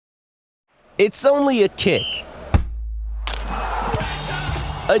It's only a kick,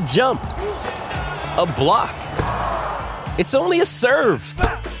 a jump, a block. It's only a serve.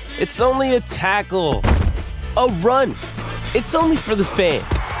 It's only a tackle, a run. It's only for the fans.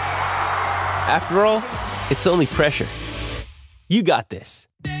 After all, it's only pressure. You got this.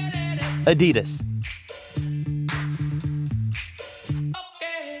 Adidas.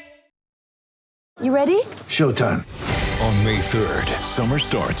 You ready? Showtime. On May 3rd, summer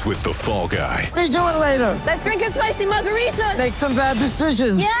starts with The Fall Guy. Let's do it later. Let's drink a spicy margarita. Make some bad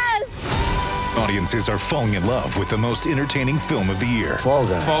decisions. Yes! Audiences are falling in love with the most entertaining film of the year. Fall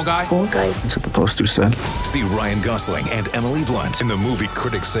Guy. Fall Guy? Fall guy. That's what the poster said. See Ryan Gosling and Emily Blunt in the movie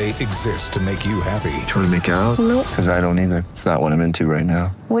critics say exists to make you happy. Trying to make it out? Nope. Because I don't either. It's not what I'm into right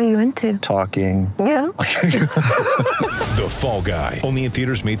now. What are you into? Talking. Yeah. The Fall Guy. Only in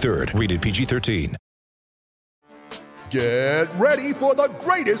theaters May 3rd. Rated PG-13. Get ready for the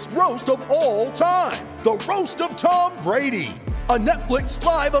greatest roast of all time, the Roast of Tom Brady, a Netflix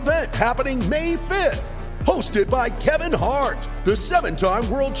live event happening May 5th. Hosted by Kevin Hart, the 7-time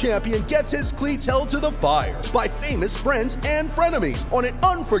world champion gets his cleats held to the fire by famous friends and frenemies on an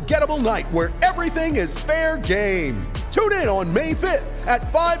unforgettable night where everything is fair game. Tune in on May 5th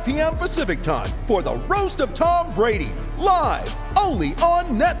at 5 p.m. Pacific time for the Roast of Tom Brady, live only on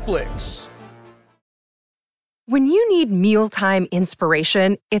Netflix. When you need mealtime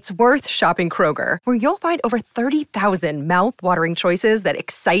inspiration, it's worth shopping Kroger, where you'll find over 30,000 mouth-watering choices that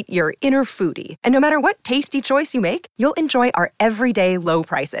excite your inner foodie. And no matter what tasty choice you make, you'll enjoy our everyday low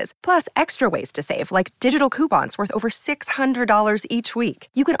prices, plus extra ways to save, like digital coupons worth over $600 each week.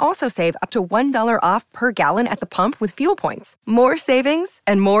 You can also save up to $1 off per gallon at the pump with fuel points. More savings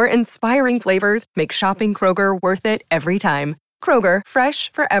and more inspiring flavors make shopping Kroger worth it every time. Kroger,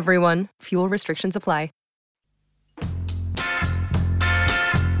 fresh for everyone. Fuel restrictions apply.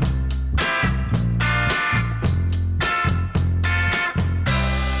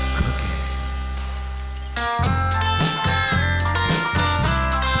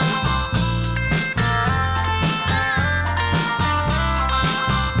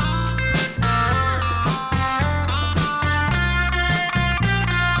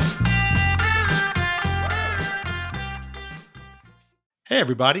 Hey,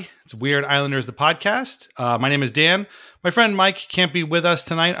 everybody. It's Weird Islanders, the podcast. My name is Dan. My friend Mike can't be with us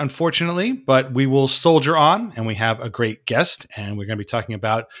tonight, unfortunately, but we will soldier on, and we have a great guest, and we're going to be talking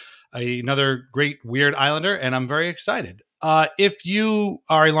about another great Weird Islander, and I'm very excited. If you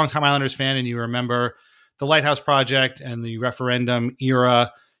are a longtime Islanders fan and you remember the Lighthouse Project and the referendum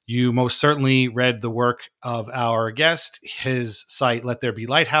era, you most certainly read the work of our guest. His site, Let There Be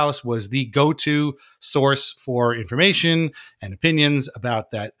Lighthouse, was the go-to source for information and opinions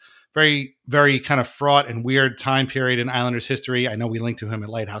about that very, very kind of fraught and weird time period in Islanders history. I know we linked to him at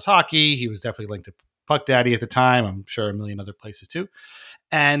Lighthouse Hockey. He was definitely linked to Puck Daddy at the time. I'm sure a million other places too.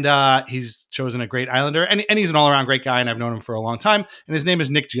 And he's chosen a great Islander. And he's an all-around great guy, and I've known him for a long time. And his name is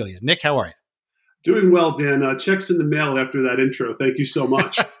Nick Giglia. Nick, how are you? Doing well, Dan. Checks in the mail after that intro. Thank you so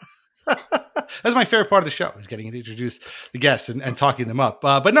much. That's my favorite part of the show, is getting to introduce the guests and talking them up.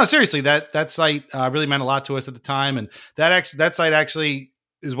 But no, seriously, that site really meant a lot to us at the time. And that site actually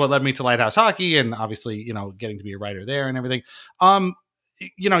is what led me to Lighthouse Hockey, and obviously, getting to be a writer there and everything.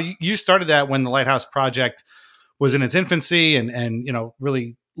 You started that when the Lighthouse Project was in its infancy and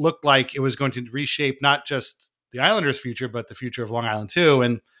really looked like it was going to reshape not just the Islanders' future, but the future of Long Island too.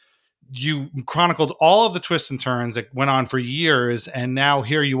 And you chronicled all of the twists and turns that went on for years. And now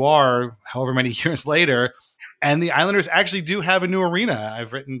here you are, however many years later, and the Islanders actually do have a new arena.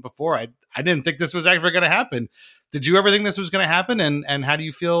 I've written before, I didn't think this was ever going to happen. Did you ever think this was going to happen? And how do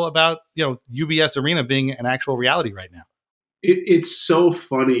you feel about, UBS Arena being an actual reality right now? It's so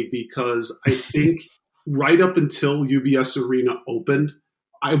funny because I think right up until UBS Arena opened,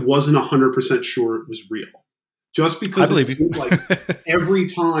 I wasn't 100% sure it was real. Just because it seemed like every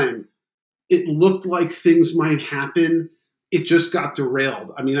time it looked like things might happen, it just got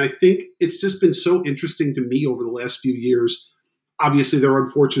derailed. I mean, I think it's just been so interesting to me over the last few years. Obviously, their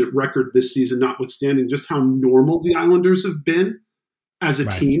unfortunate record this season notwithstanding, just how normal the Islanders have been as a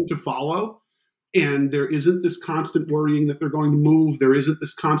team to follow. And there isn't this constant worrying that they're going to move. There isn't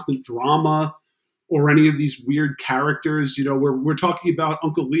this constant drama or any of these weird characters. We're talking about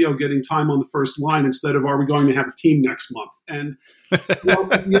Uncle Leo getting time on the first line instead of, are we going to have a team next month? And at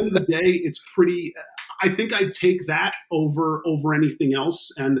the end of the day, it's pretty, I think I'd take that over anything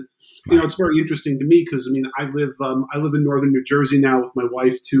else. And, it's very interesting to me because, I live in northern New Jersey now with my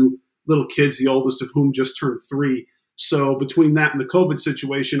wife, 2 little kids, the oldest of whom just turned 3. So between that and the COVID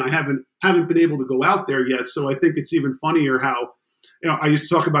situation, I haven't been able to go out there yet. So I think it's even funnier how, I used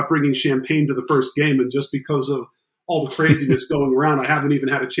to talk about bringing champagne to the first game, and just because of all the craziness going around, I haven't even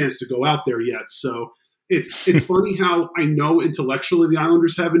had a chance to go out there yet. So it's funny how I know intellectually the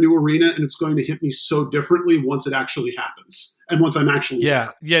Islanders have a new arena, and it's going to hit me so differently once it actually happens, and once I'm actually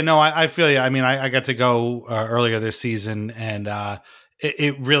I feel you. I mean, I got to go earlier this season, and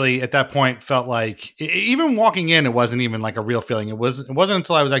it really at that point felt like even walking in, it wasn't even like a real feeling. It wasn't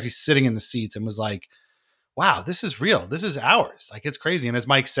until I was actually sitting in the seats and was like, wow, this is real. This is ours. Like, it's crazy. And as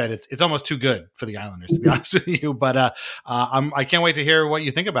Mike said, it's almost too good for the Islanders, to be honest with you. But I can't wait to hear what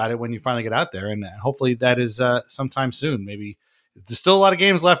you think about it when you finally get out there. And hopefully that is sometime soon. Maybe there's still a lot of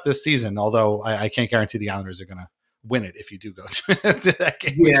games left this season, although I can't guarantee the Islanders are going to win it if you do go to that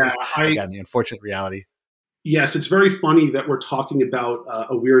game. Yeah, again, the unfortunate reality. Yes, it's very funny that we're talking about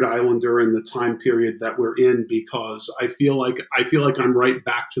a Weird Islander in the time period that we're in, because I feel like I'm right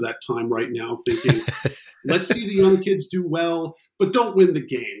back to that time right now, thinking, let's see the young kids do well, but don't win the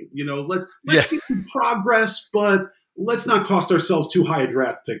game. Let's see some progress, but let's not cost ourselves too high a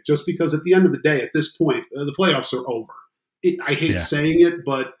draft pick. Just because at the end of the day, at this point, the playoffs are over. I hate saying it,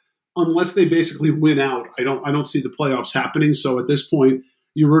 but unless they basically win out, I don't see the playoffs happening. So at this point,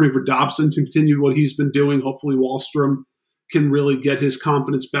 you're rooting for Dobson to continue what he's been doing. Hopefully Wahlstrom can really get his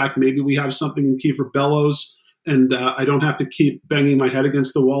confidence back. Maybe we have something in Kiefer Bellows, and I don't have to keep banging my head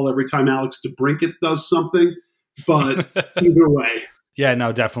against the wall every time Alex DeBrincat does something. But either way. Yeah,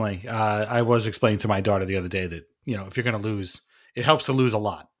 no, definitely. I was explaining to my daughter the other day that, if you're going to lose, it helps to lose a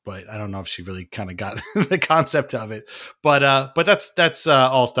lot. But I don't know if she really kind of got the concept of it. But that's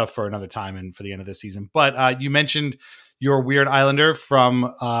all stuff for another time and for the end of the season. But you mentioned your Weird Islander from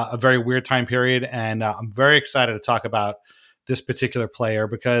a very weird time period. And I'm very excited to talk about this particular player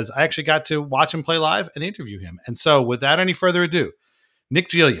because I actually got to watch him play live and interview him. And so without any further ado, Nick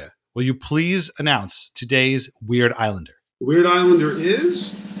Giglia, will you please announce today's Weird Islander? Weird Islander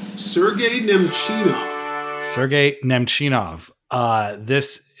is Sergei Nemchinov. Sergei Nemchinov.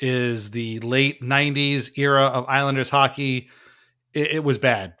 This is the late 90s era of Islanders hockey. It was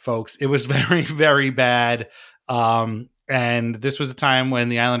bad, folks. It was very, very bad. And this was a time when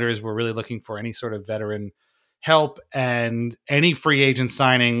the Islanders were really looking for any sort of veteran help, and any free agent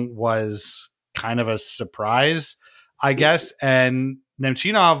signing was kind of a surprise, I guess. And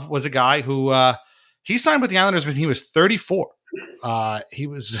Nemchinov was a guy who he signed with the Islanders when he was 34.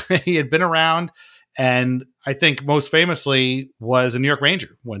 He had been around, and I think most famously was a New York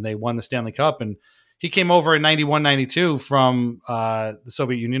Ranger when they won the Stanley Cup. And he came over in 91-92 from the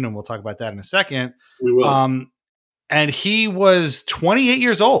Soviet Union, and we'll talk about that in a second. We will. And he was 28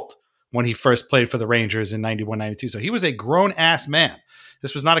 years old when he first played for the Rangers in 91-92. So he was a grown-ass man.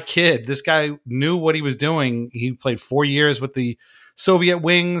 This was not a kid. This guy knew what he was doing. He played 4 years with the Soviet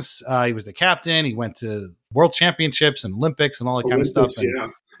Wings. He was the captain. He went to World Championships and Olympics and all that kind of stuff.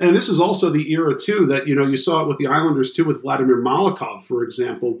 And this is also the era, too, that, you saw it with the Islanders, too, with Vladimir Malakov, for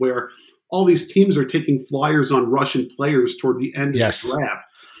example, where all these teams are taking flyers on Russian players toward the end of the draft.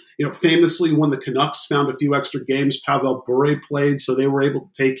 Famously, when the Canucks found a few extra games, Pavel Bure played, so they were able to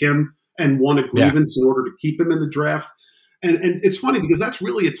take him and won a grievance in order to keep him in the draft. And it's funny because that's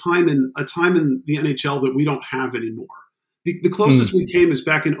really a time in the NHL that we don't have anymore. The closest we came is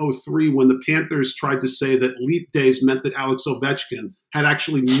back in 2003 when the Panthers tried to say that leap days meant that Alex Ovechkin had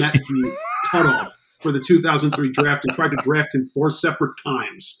actually met the cutoff for the 2003 draft and tried to draft him 4 separate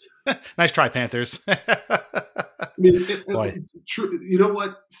times. Nice try, Panthers. I mean, you know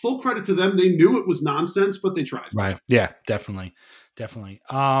what? Full credit to them. They knew it was nonsense, but they tried. Right. Yeah, definitely.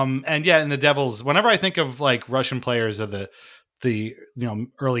 And yeah, in the Devils, whenever I think of like Russian players of the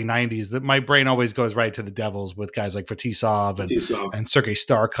early 90s, that my brain always goes right to the Devils with guys like Fetisov and Sergei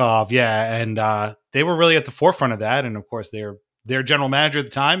Starkov. Yeah. And they were really at the forefront of that. And of course their general manager at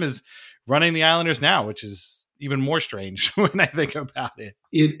the time is running the Islanders now, which is even more strange when I think about it.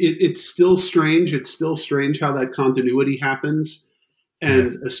 It's still strange. It's still strange how that continuity happens.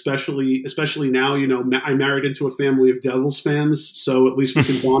 And especially now, I married into a family of Devils fans, so at least we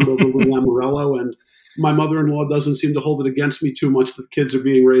can bond over Lou Lamoriello. And my mother-in-law doesn't seem to hold it against me too much that kids are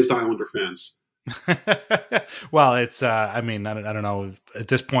being raised Islander fans. Well, it's, I don't know. At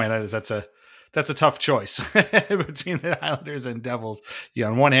this point, that's a tough choice between the Islanders and Devils.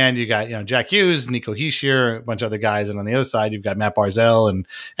 On one hand, you got Jack Hughes, Nico Hischier, a bunch of other guys, and on the other side, you've got Matt Barzal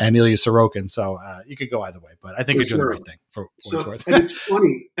and Ilya Sorokin. So you could go either way, but I think you're doing the right thing for what it's worth.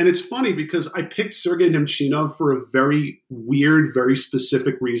 And it's funny because I picked Sergei Nemchinov for a very weird, very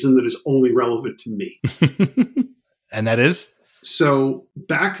specific reason that is only relevant to me. And that is. So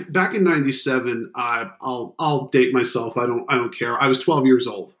back in '97, I'll date myself. I don't care. I was 12 years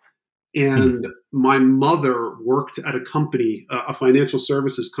old. And my mother worked at a company, a financial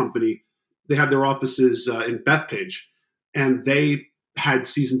services company. They had their offices in Bethpage, and they had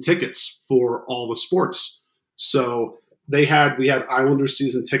season tickets for all the sports. So we had Islanders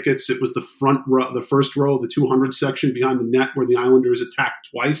season tickets. It was the front row, the first row, the 200 section behind the net where the Islanders attacked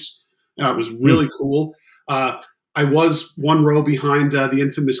twice. It was really cool. I was one row behind the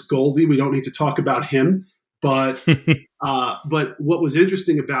infamous Goldie. We don't need to talk about him, but what was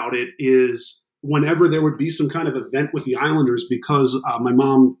interesting about it is whenever there would be some kind of event with the Islanders, because my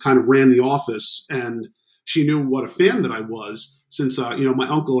mom kind of ran the office and she knew what a fan that I was, since my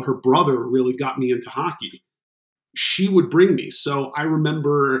uncle, her brother, really got me into hockey. She would bring me. So I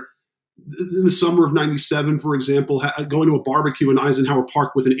remember in the summer of '97, for example, going to a barbecue in Eisenhower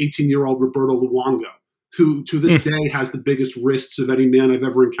Park with an 18-year-old Roberto Luongo, who to this day has the biggest wrists of any man I've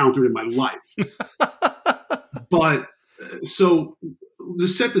ever encountered in my life. But so to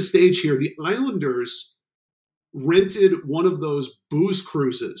set the stage here, the Islanders rented one of those booze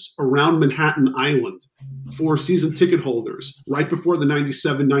cruises around Manhattan Island for season ticket holders right before the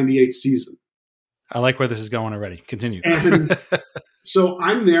 97-98 season. I like where this is going already. Continue. And so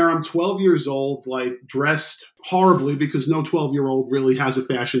I'm there. I'm 12 years old, like dressed horribly because no 12-year-old really has a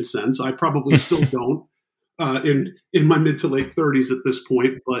fashion sense. I probably still don't in my mid to late 30s at this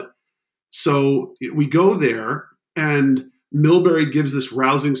point. But so we go there, and Milbury gives this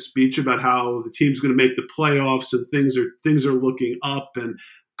rousing speech about how the team's going to make the playoffs and things are looking up. And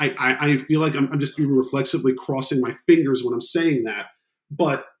I feel like I'm just even reflexively crossing my fingers when I'm saying that.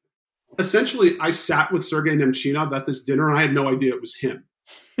 But essentially, I sat with Sergei Nemchinov at this dinner, and I had no idea it was him.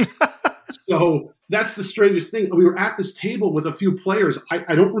 So that's the strangest thing. We were at this table with a few players.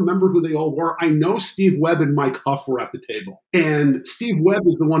 I don't remember who they all were. I know Steve Webb and Mike Huff were at the table. And Steve Webb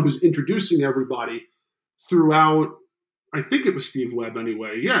is the one who's introducing everybody throughout. I think it was Steve Webb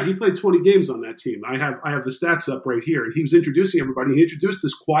anyway. Yeah, he played 20 games on that team. I have the stats up right here. And he was introducing everybody. He introduced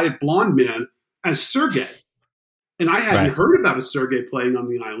this quiet blonde man as Sergei. And I hadn't heard about a Sergei playing on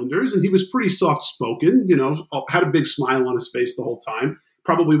the Islanders, and he was pretty soft-spoken, had a big smile on his face the whole time.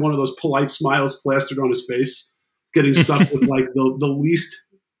 Probably one of those polite smiles plastered on his face, getting stuck with like the least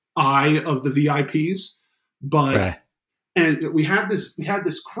eye of the VIPs. But and we had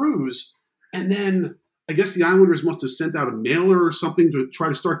this cruise, and then I guess the Islanders must have sent out a mailer or something to try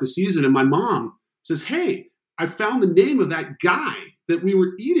to start the season. And my mom says, "Hey, I found the name of that guy that we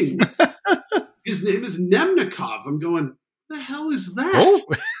were eating with. His name is Nemnikov." I'm going, the hell is that?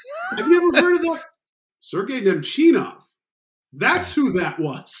 Oh. Have you ever heard of that? Sergei Nemchinov. That's who that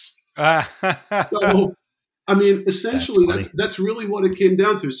was. So, I mean, essentially, that's really what it came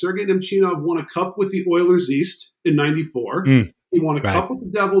down to. Sergei Nemchinov won a cup with the Oilers East in '94. He won a cup with the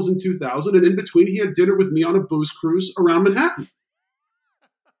Devils in 2000. And in between, he had dinner with me on a booze cruise around Manhattan.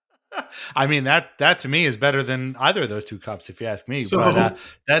 I mean, that to me is better than either of those two cups, if you ask me. So, but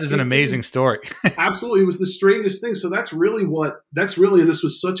that is an amazing story. Absolutely. It was the strangest thing. So that's really, and this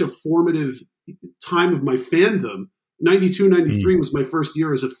was such a formative time of my fandom. 92, 93 was my first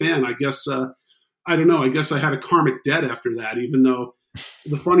year as a fan. I guess, I don't know. I guess I had a karmic debt after that, even though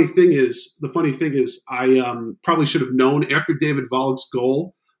the funny thing is I probably should have known after David Volek's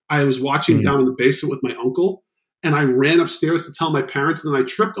goal. I was watching down in the basement with my uncle. And I ran upstairs to tell my parents, and then I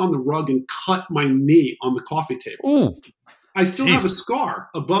tripped on the rug and cut my knee on the coffee table. Ooh, I still have a scar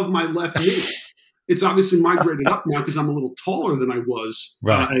above my left knee. It's obviously migrated up now because I'm a little taller than I was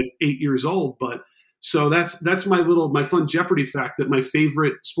at 8 years old. But so that's my fun Jeopardy fact that my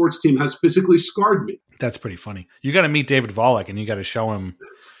favorite sports team has physically scarred me. That's pretty funny. You got to meet David Volek, and you got to show him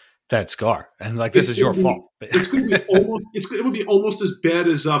that scar, and like this is your fault. It's going to be it would be almost as bad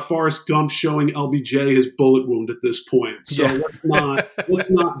as Forrest Gump showing LBJ his bullet wound at this point. So let's not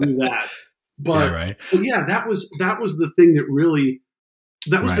do that. But yeah, that was the thing that really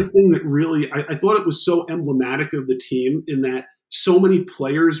I thought it was so emblematic of the team in that so many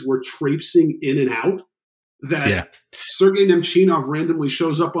players were traipsing in and out that Sergei Nemchinov randomly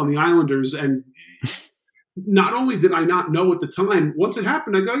shows up on the Islanders. And not only did I not know at the time, once it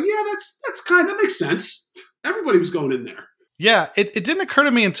happened, I go, yeah, that makes sense. Everybody was going in there. Yeah, it didn't occur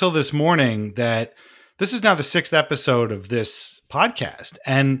to me until this morning that this is now the 6th episode of this podcast.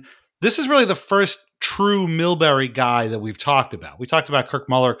 And this is really the first true Milbury guy that we've talked about. We talked about Kirk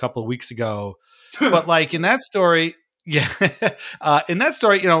Muller a couple of weeks ago. But like in that story,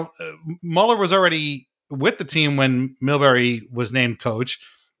 Muller was already with the team when Milbury was named coach.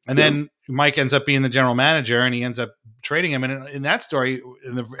 And then Mike ends up being the general manager, and he ends up trading him. And in that story,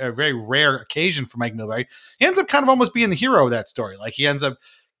 a very rare occasion for Mike Milbury, he ends up kind of almost being the hero of that story. Like he ends up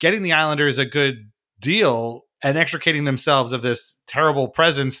getting the Islanders a good deal and extricating themselves of this terrible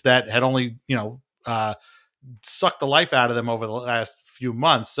presence that had only, sucked the life out of them over the last few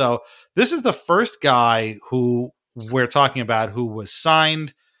months. So this is the first guy who we're talking about who was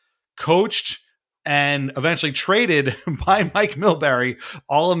signed, coached, and eventually traded by Mike Milbury,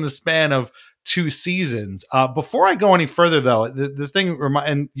 all in the span of 2 seasons. Before I go any further, though, this thing,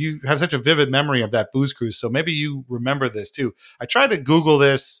 and you have such a vivid memory of that booze cruise, so maybe you remember this too. I tried to Google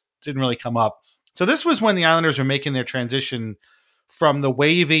this, didn't really come up. So this was when the Islanders were making their transition from the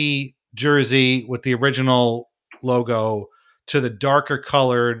wavy jersey with the original logo to the darker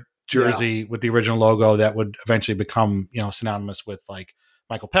colored jersey with the original logo that would eventually become, synonymous with like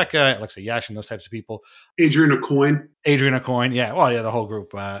Michael Pekka, Alexei Yashin, those types of people. Adrian Aucoin. Yeah. Well, yeah, the whole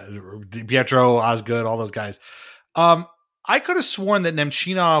group. Pietro, Osgood, all those guys. I could have sworn that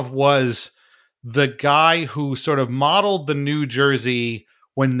Nemchinov was the guy who sort of modeled the new jersey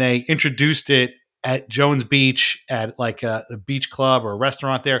when they introduced it at Jones Beach at like a beach club or a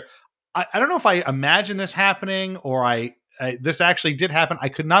restaurant there. I don't know if I imagined this happening or this actually did happen. I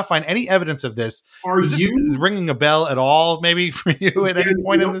could not find any evidence of this. Is this ringing a bell at all? Maybe for you at any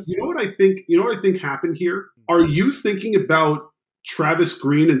point in this? You know what I think? You know what I think happened here? Are you thinking about Travis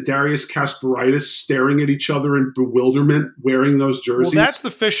Green and Darius Kasparaitis staring at each other in bewilderment, wearing those jerseys? Well, that's the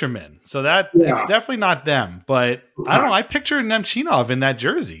Fishermen, so it's definitely not them. But I don't know. I picture Nemchinov in that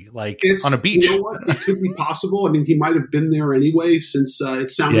jersey, on a beach. You know what? It could be possible. I mean, he might have been there anyway, since it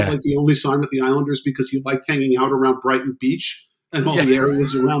sounded like he only signed with the Islanders because he liked hanging out around Brighton Beach and all the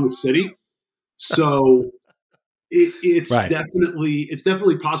areas around the city. So it's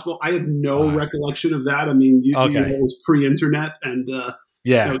definitely possible. I have no recollection of that. I mean, it was pre-internet, and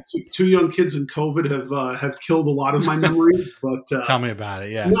two young kids in COVID have killed a lot of my memories. But tell me about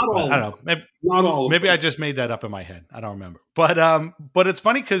it. Yeah, not all. I don't know. Not all. Maybe I just made that up in my head. I don't remember. But it's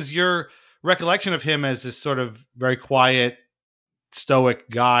funny because your recollection of him as this sort of very quiet, stoic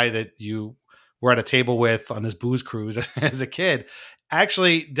guy that you were at a table with on this booze cruise as a kid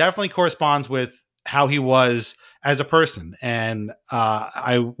actually definitely corresponds with how he was as a person. And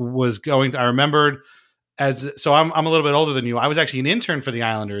I remembered so I'm a little bit older than you. I was actually an intern for the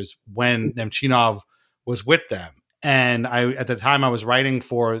Islanders when Nemchinov was with them. And at the time I was writing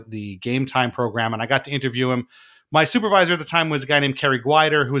for the Game Time program, and I got to interview him. My supervisor at the time was a guy named Kerry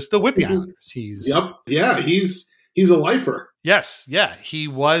Guider, who is still with the Islanders. He's a lifer. Yes. Yeah. He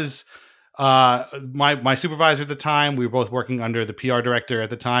was my supervisor at the time. We were both working under the PR director at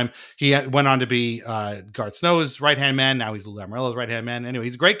the time. He went on to be Garth Snow's right-hand man. Now he's Lou Lamoriello's right-hand man. Anyway,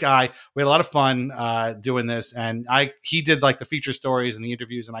 he's a great guy. We had a lot of fun doing this. And he did like the feature stories and the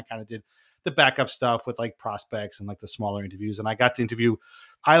interviews, and I kind of did the backup stuff with like prospects and like the smaller interviews. And I got to interview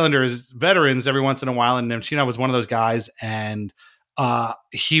Islanders veterans every once in a while. And Nemchinov was one of those guys. And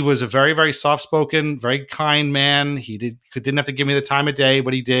he was a very, very soft-spoken, very kind man. He didn't have to give me the time of day,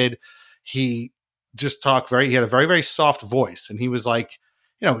 but he did. He just talked he had a very, very soft voice. And he was like,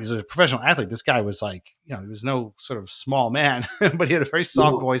 he's a professional athlete. This guy was like, he was no sort of small man, but he had a very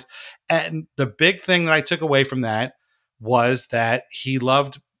soft voice. And the big thing that I took away from that was that he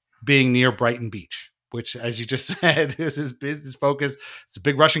loved being near Brighton Beach, which, as you just said, is his business focus. It's a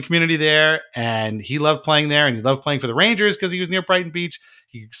big Russian community there, and he loved playing there, and he loved playing for the Rangers because he was near Brighton Beach.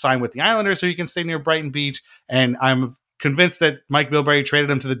 He signed with the Islanders so he can stay near Brighton Beach, and I'm convinced that Mike Milbury traded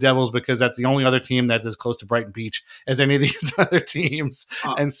him to the Devils because that's the only other team that's as close to Brighton Beach as any of these other teams.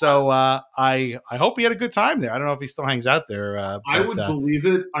 And so I hope he had a good time there. I don't know if he still hangs out there. I would believe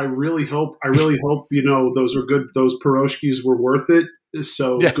it. I really hope, those are good. Those Piroshkis were worth it.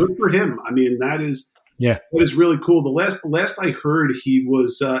 So good for him. I mean, that is really cool. The last I heard, he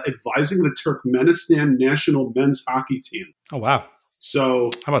was advising the Turkmenistan national men's hockey team. Oh, wow. So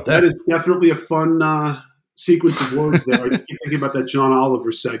how about that? That is definitely a fun sequence of words there. I just keep thinking about that John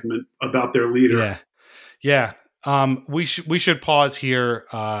Oliver segment about their leader. Yeah. We should pause here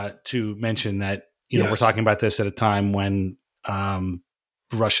to mention that we're talking about this at a time when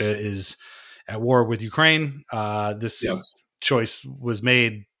Russia is at war with Ukraine. This choice was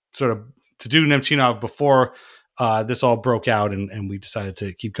made sort of to do Nemchinov before this all broke out, and we decided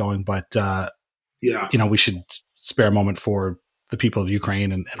to keep going. But we should spare a moment for the people of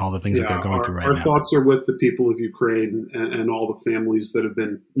Ukraine and all the things that they're going through right now. Our thoughts are with the people of Ukraine and all the families that have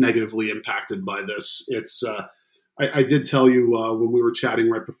been negatively impacted by this. It's I did tell you when we were chatting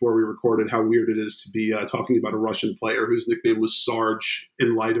right before we recorded how weird it is to be talking about a Russian player whose nickname was Sarge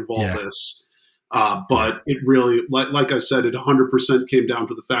in light of all this. But it really, like I said, it 100% came down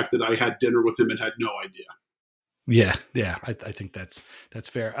to the fact that I had dinner with him and had no idea. Yeah, I think that's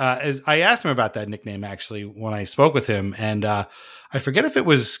fair. As I asked him about that nickname actually when I spoke with him, and I forget if it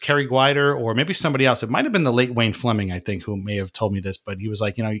was Kerry Guider or maybe somebody else. It might have been the late Wayne Fleming, I think, who may have told me this. But he was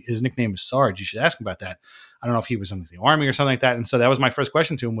like, his nickname is Sarge. You should ask him about that. I don't know if he was in the Army or something like that. And so that was my first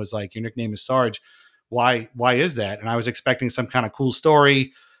question to him was like, your nickname is Sarge. Why is that? And I was expecting some kind of cool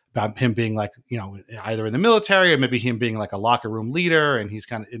story about him being like, either in the military or maybe him being like a locker room leader. And he's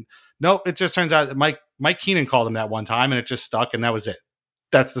kind of, nope, it just turns out that Mike Keenan called him that one time and it just stuck and that was it.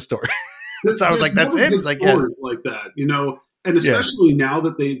 That's the story. So I was like, that's it. He's like, stories like that, and especially now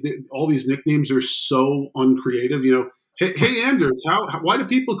that they all these nicknames are so uncreative, hey Anders, why do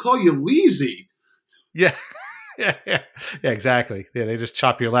people call you Leezy? Yeah. Yeah, exactly. Yeah, they just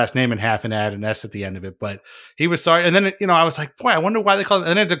chop your last name in half and add an S at the end of it. But he was sorry, and then I was like, boy, I wonder why they call it.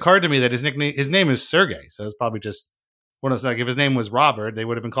 And then it occurred to me that his name is Sergey, so it's probably just one of those. Like if his name was Robert, they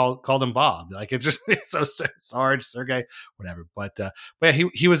would have been called him Bob. Like it's so Sarge, Sergey, whatever. But yeah,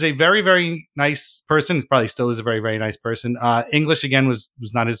 he was a very very nice person. Probably still is a very very nice person. English again was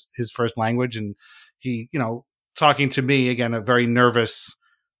not his first language, and he talking to me again, a very nervous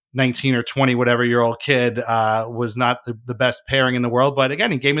 19 or 20, whatever year old kid was not the best pairing in the world. But again,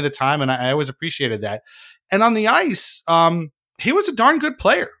 he gave me the time and I always appreciated that. And on the ice, he was a darn good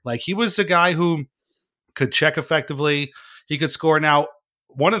player. Like he was a guy who could check effectively. He could score. Now,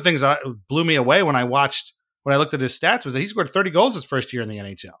 one of the things that blew me away when I looked at his stats was that he scored 30 goals his first year in the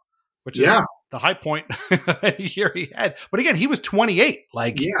NHL, which is the high point year he had. But again, he was 28.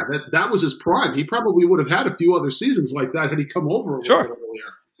 Like, yeah, that was his prime. He probably would have had a few other seasons like that had he come over a little bit earlier.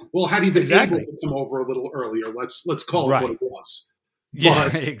 Well, had he been able to come over a little earlier, let's call it what it was.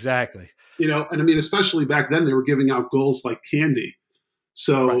 But, exactly. And I mean, especially back then, they were giving out goals like candy.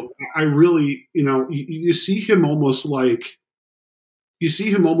 So I really, you see him almost like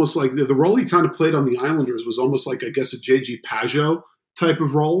the role he kind of played on the Islanders was almost like, I guess, a JG Pageau type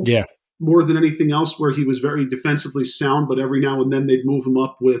of role. Yeah. More than anything else, where he was very defensively sound, but every now and then they'd move him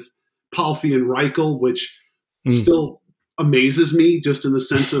up with Palffy and Reichel, which still amazes me just in the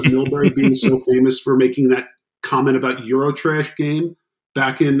sense of Milbury being so famous for making that comment about Eurotrash game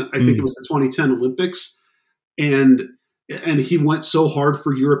back in, I think it was the 2010 Olympics. And he went so hard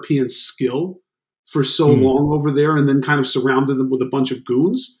for European skill for so long over there and then kind of surrounded them with a bunch of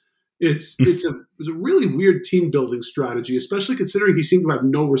goons. It was a really weird team building strategy, especially considering he seemed to have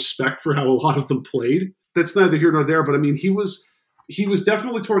no respect for how a lot of them played. That's neither here nor there, but I mean, he was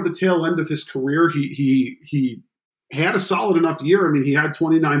definitely toward the tail end of his career. He had a solid enough year. I mean, he had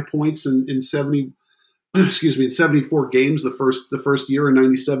 29 points in 74 games the first year in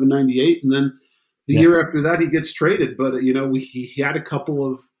 97, 98. And then the year after that, he gets traded. But, he had a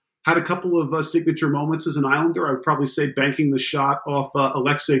couple of signature moments as an Islander. I would probably say banking the shot off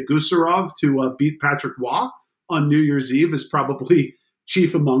Alexei Gusarov to beat Patrick Waugh on New Year's Eve is probably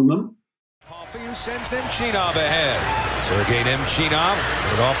chief among them. Palffy sends Nemchinov ahead. Sergei Nemchinov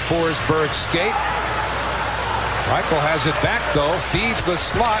with off Forsberg's skate. Reichel has it back, though, feeds the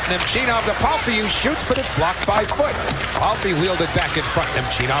slot. Nemchinov to Palffy, who shoots, but it's blocked by foot. Palffy wheeled it back in front.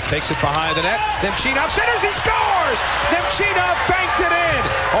 Nemchinov takes it behind the net. Nemchinov centers, he scores! Nemchinov banked it in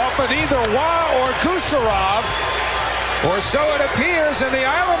off of either Waugh or Gusarov. Or so it appears, and the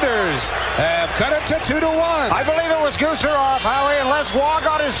Islanders have cut it to 2-1. I believe it was Gusarov, Howie, unless Waugh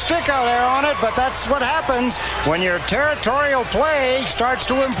got his stick out there on it, but that's what happens when your territorial play starts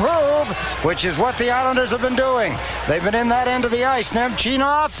to improve, which is what the Islanders have been doing. They've been in that end of the ice.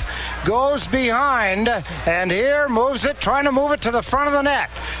 Nemchinov goes behind, and here moves it, trying to move it to the front of the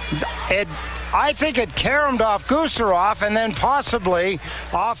net. I think it caromed off Gusarov and then possibly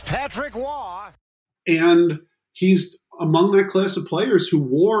off Patrick Waugh. And he's among that class of players who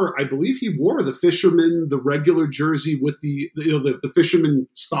I believe he wore the fisherman, the regular jersey with the fisherman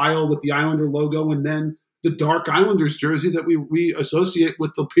style with the Islander logo, and then the dark Islanders jersey that we associate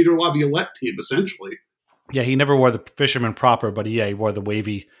with the Peter Laviolette team, essentially. Yeah, he never wore the fisherman proper, but he wore the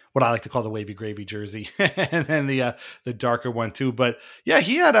wavy, what I like to call the wavy gravy jersey, and then the darker one too. But yeah,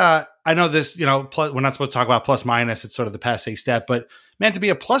 he had I know this, we're not supposed to talk about plus minus. It's sort of the passé stat, but man, to be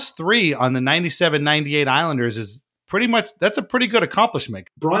a +3 on the 97-98 Islanders is pretty much, that's a pretty good accomplishment.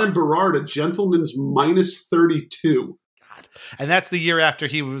 Brian Berard, a gentleman's -32. God. And that's the year after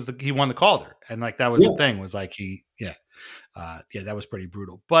he won the Calder. And like, that was the thing, was like that was pretty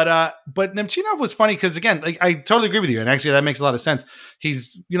brutal. But Nemchinov was funny because, again, like, I totally agree with you. And actually that makes a lot of sense.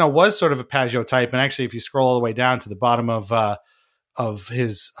 He's, was sort of a Pageau type. And actually, if you scroll all the way down to the bottom of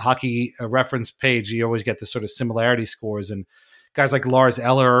his hockey reference page, you always get the sort of similarity scores. And guys like Lars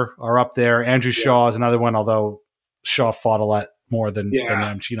Eller are up there. Andrew Shaw is another one, although Shaw fought a lot more than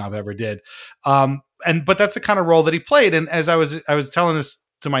Nemchinov ever did. but that's the kind of role that he played. And as I was telling this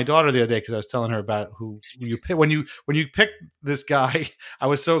to my daughter the other day, because I was telling her about who you pick when you pick this guy. I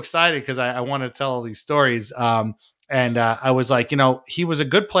was so excited because I want to tell all these stories. And I was like, he was a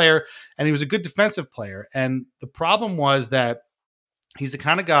good player and he was a good defensive player. And the problem was that he's the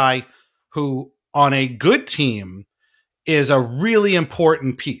kind of guy who on a good team is a really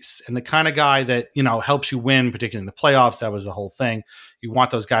important piece and the kind of guy that, helps you win, particularly in the playoffs. That was the whole thing. You want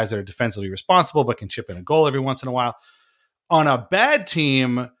those guys that are defensively responsible, but can chip in a goal every once in a while. On a bad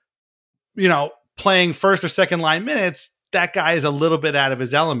team, playing first or second line minutes, that guy is a little bit out of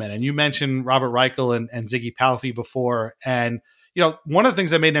his element. And you mentioned Robert Reichel and Ziggy Palffy before. And, one of the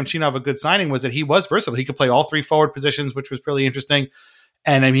things that made Nemchinov a good signing was that he was versatile. He could play all three forward positions, which was really interesting.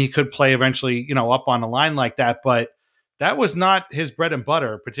 And he could play eventually, up on a line like that. But that was not his bread and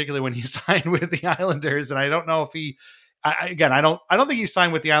butter, particularly when he signed with the Islanders. And I don't know if I don't think he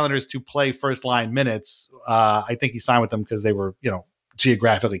signed with the Islanders to play first line minutes. I think he signed with them because they were,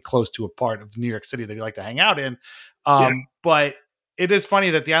 geographically close to a part of New York City that he liked to hang out in. But it is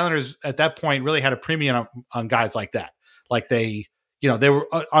funny that the Islanders at that point really had a premium on guys like that. Like they were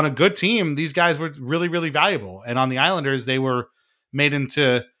on a good team. These guys were really, really valuable. And on the Islanders, they were made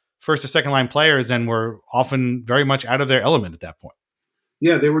into first or second line players and were often very much out of their element at that point.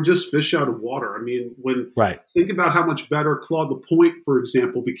 Yeah, they were just fish out of water. I mean, think about how much better Claude Lapointe, for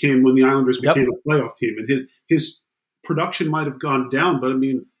example, became when the Islanders became a playoff team. And his production might have gone down, but I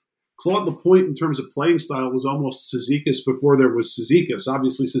mean, Claude Lapointe in terms of playing style was almost Cizikas before there was Cizikas.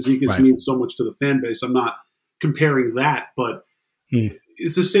 Obviously, Cizikas means so much to the fan base. I'm not comparing that, but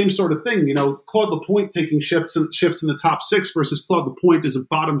it's the same sort of thing. Claude Lapointe taking shifts in the top six versus Claude Lapointe as a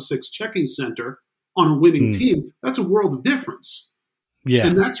bottom six checking center on a winning team. That's a world of difference. Yeah,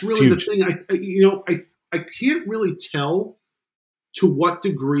 and that's really the thing. I can't really tell to what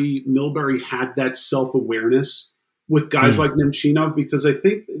degree Milbury had that self-awareness with guys like Nemchinov, because I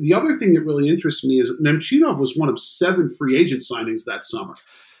think the other thing that really interests me is that Nemchinov was one of 7 free agent signings that summer.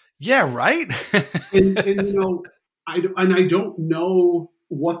 Yeah, right. and I don't know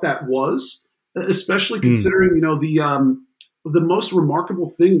what that was, especially considering the most remarkable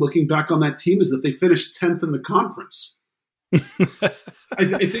thing looking back on that team is that they finished 10th in the conference. I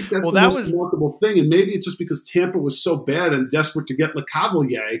think that's the most remarkable thing, and maybe it's just because Tampa was so bad and desperate to get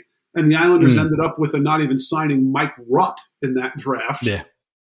LeCavalier, and the Islanders ended up with a not even signing Mike Rupp in that draft. Yeah,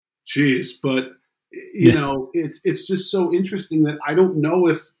 jeez, but it's just so interesting that I don't know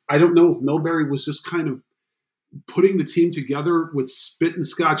if Milbury was just kind of putting the team together with spit and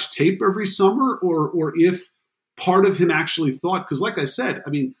scotch tape every summer, or if part of him actually thought, because like I said, I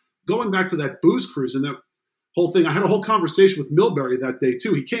mean, going back to that booze cruise and that whole thing, I had a whole conversation with Milbury that day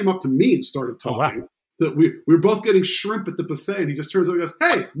too. He came up to me and started talking. Oh, wow. That we were both getting shrimp at the buffet, and he just turns over and goes,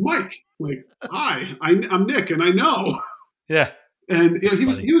 "Hey, Mike!" Like, "Hi, I'm Nick, and I know." Yeah, and he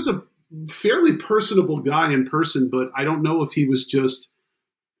was a fairly personable guy in person, but I don't know if he was just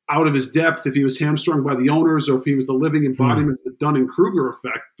out of his depth, if he was hamstrung by the owners, or if he was the living embodiment of the Dunning-Kruger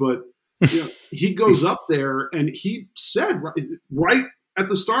effect. But he goes up there, and he said right at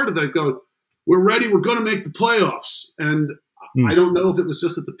the start of that, "We're ready. We're going to make the playoffs." And I don't know if it was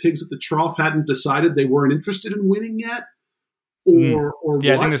just that the pigs at the trough hadn't decided they weren't interested in winning yet, or what.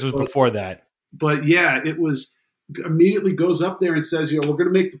 I think this was before that. But yeah, it was immediately goes up there and says, we're going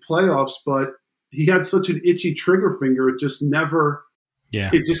to make the playoffs. But he had such an itchy trigger finger, it just never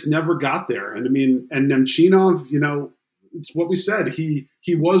got there. And I mean, and Nemchinov, it's what we said. He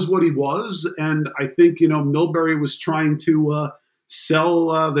was what he was, and I think Milbury was trying to sell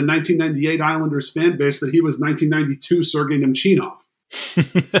the 1998 Islanders fan base that he was 1992 Sergei Nemchinov.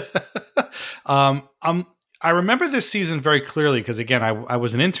 I remember this season very clearly because, again, I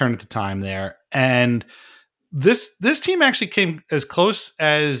was an intern at the time there, and this team actually came as close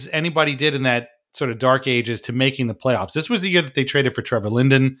as anybody did in that sort of dark ages to making the playoffs. This was the year that they traded for Trevor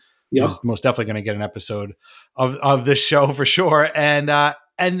Linden. Yep. Who's most definitely going to get an episode of this show for sure, and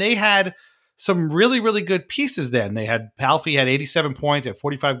they had some really, really good pieces then. They had Palffy had 87 points at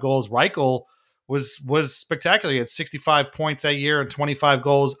 45 goals. Reichel was spectacular. He had 65 points that year and 25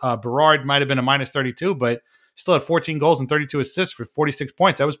 goals. Berard might have been a minus 32, but still had 14 goals and 32 assists for 46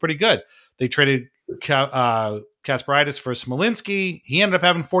 points. That was pretty good. They traded Kasparaitis for Smolinski. He ended up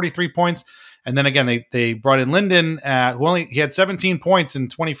having 43 points. And then again, they brought in Linden, he had 17 points in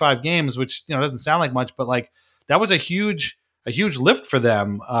 25 games, which doesn't sound like much, but like that was a huge lift for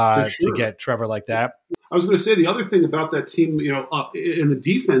them to get Trevor like that. I was going to say the other thing about that team, in the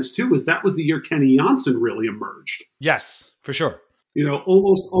defense too, was that was the year Kenny Janssen really emerged. Yes, for sure.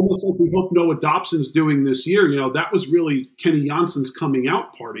 Almost like we hope Noah Dobson's doing this year. That was really Kenny Janssen's coming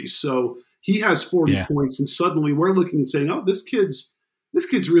out party. So he has 40 points, and suddenly we're looking and saying, "Oh, this kid's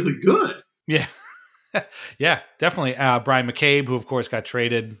really good." Yeah. Yeah, definitely. Brian McCabe, who of course got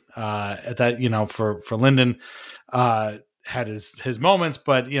traded at that, for Linden, had his moments,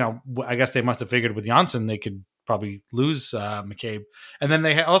 but I guess they must have figured with Janssen they could probably lose McCabe. And then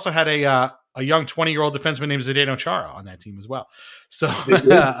they also had a young 20-year-old defenseman named Zdeno Chara on that team as well. So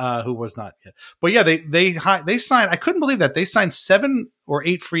who was not yet. But yeah, they signed. I couldn't believe that they signed 7 or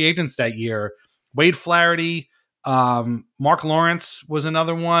 8 free agents that year. Wade Flaherty. Mark Lawrence was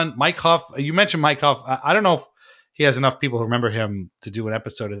another one. Mike Huff. You mentioned Mike Huff. I don't know if he has enough people who remember him to do an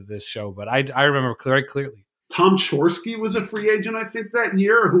episode of this show, but I remember very clearly. Tom Chorsky was a free agent, I think, that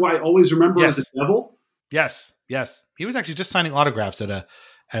year, who I always remember as a Devil. Yes. He was actually just signing autographs at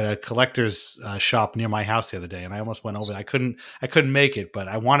a collector's shop near my house the other day, and I almost went over. I couldn't make it, but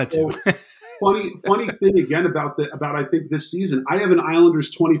I wanted to. Funny thing again about I think this season, I have an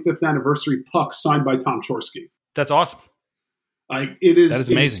Islanders 25th anniversary puck signed by Tom Chorsky. That's awesome. Like it is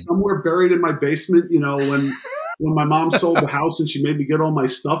amazing. It is somewhere buried in my basement. When my mom sold the house and she made me get all my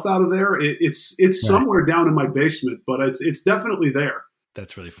stuff out of there, it's somewhere down in my basement, but it's definitely there.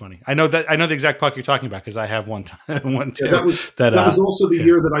 That's really funny. I know the exact puck you're talking about because I have one too. Yeah, that was also the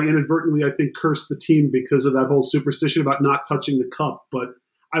year that I inadvertently, I think, cursed the team because of that whole superstition about not touching the cup. But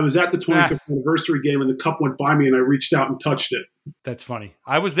I was at the 25th anniversary game and the cup went by me and I reached out and touched it. That's funny.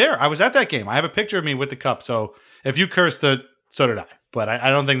 I was there. I was at that game. I have a picture of me with the cup. So if you cursed it, so did I. But I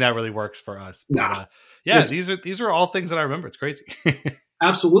don't think that really works for us. But, these are all things that I remember. It's crazy.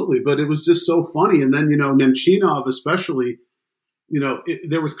 Absolutely. But it was just so funny. And then, Nemchinov especially,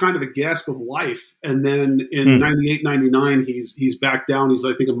 there was kind of a gasp of life. And then in 98, 99, he's back down. He's,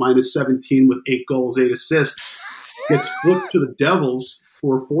 I think, a minus 17 with 8 goals, 8 assists. Gets flipped to the Devils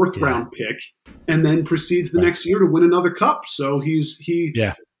for a 4th round pick, and then proceeds the next year to win another cup. So he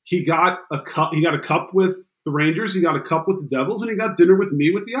got a cup. He got a cup with the Rangers. He got a cup with the Devils, and he got dinner with me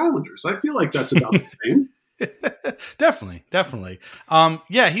with the Islanders. I feel like that's about the same. Definitely.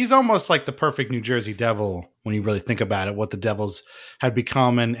 He's almost like the perfect New Jersey Devil when you really think about it, what the Devils had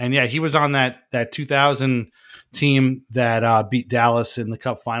become. And he was on that 2000 team that beat Dallas in the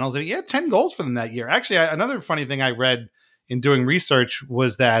Cup Finals. And he had 10 goals for them that year. Actually, another funny thing I read in doing research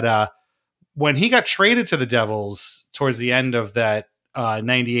was that when he got traded to the Devils towards the end of that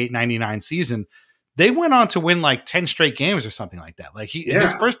 98-99 season, they went on to win like 10 straight games or something like that. Like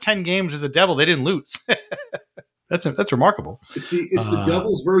his first 10 games as a Devil, they didn't lose. That's remarkable. It's the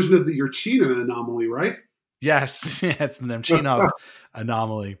Devils version of the Urchina anomaly, right? Yes, it's the Nemchinov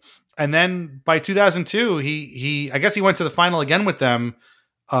anomaly. And then by 2002, he I guess he went to the final again with them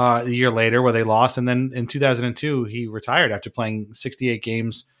a year later where they lost. And then in 2002, he retired after playing 68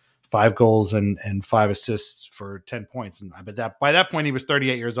 games, 5 goals and 5 assists for 10 points. And I bet that by that point, he was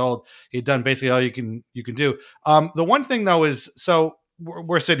 38 years old. He'd done basically all you can do. The one thing though is, so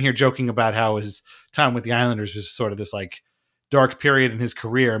we're sitting here joking about how his time with the Islanders was sort of this like dark period in his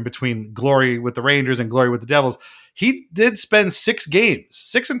career in between glory with the Rangers and glory with the Devils. He did spend 6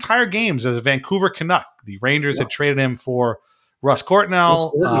 entire games as a Vancouver Canuck. The Rangers had traded him for Russ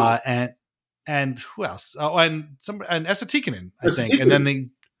Courtnall, and who else? Oh, and Esa Tikkanen, I think. And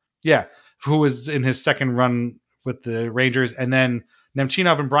then who was in his second run with the Rangers. And then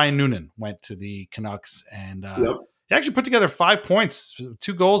Nemchinov and Brian Noonan went to the Canucks. And he actually put together 5 points,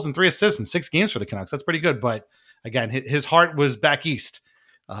 2 goals and 3 assists in 6 games for the Canucks. That's pretty good. But again, his heart was back east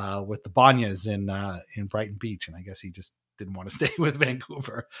with the Banyas in Brighton Beach. And I guess he just didn't want to stay with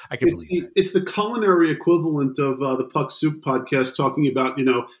Vancouver. I can believe it. It's the culinary equivalent of the Puck Soup podcast talking about,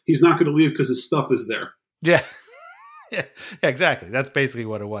 he's not going to leave because his stuff is there. Yeah. Yeah, exactly. That's basically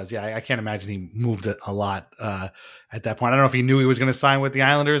what it was. Yeah, I can't imagine he moved a lot at that point. I don't know if he knew he was going to sign with the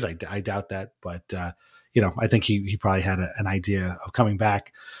Islanders. I doubt that. But, I think he probably had an idea of coming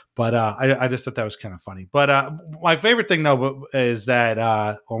back. But I just thought that was kind of funny. But my favorite thing, though, is that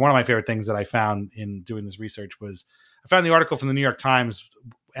or one of my favorite things that I found in doing this research was I found the article from the New York Times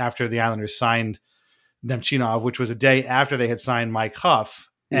after the Islanders signed Nemchinov, which was a day after they had signed Mike Huff.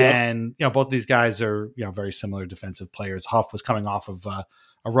 And, both these guys are, very similar defensive players. Huff was coming off of a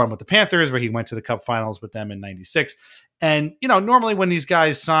run with the Panthers where he went to the Cup Finals with them in 96. And, normally when these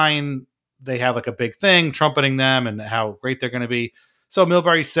guys sign, they have like a big thing trumpeting them and how great they're going to be. So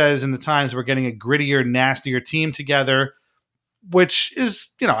Milbury says in the Times, we're getting a grittier, nastier team together, which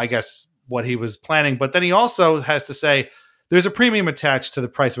is, I guess what he was planning. But then he also has to say there's a premium attached to the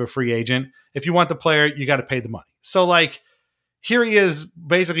price of a free agent. If you want the player, you got to pay the money. So like, here he is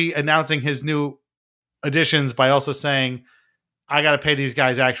basically announcing his new additions by also saying, I got to pay these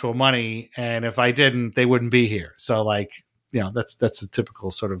guys actual money. And if I didn't, they wouldn't be here. So like, that's a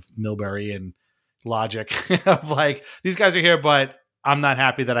typical sort of Milbury and logic of like, these guys are here, but I'm not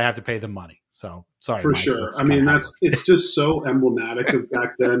happy that I have to pay them money. So sorry. For Mike, sure. I mean, it's just so emblematic of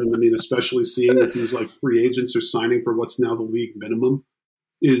back then. And I mean, especially seeing that these like free agents are signing for what's now the league minimum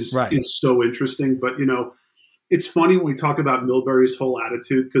is so interesting. But, it's funny when we talk about Milbury's whole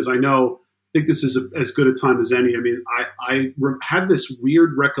attitude, because I think this is as good a time as any. I mean, I had this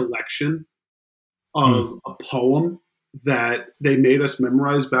weird recollection of a poem that they made us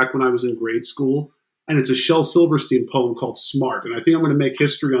memorize back when I was in grade school. And it's a Shel Silverstein poem called Smart. And I think I'm going to make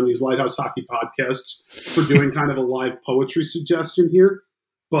history on these Lighthouse Hockey podcasts for doing kind of a live poetry suggestion here.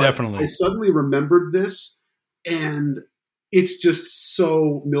 But definitely. I suddenly remembered this, and it's just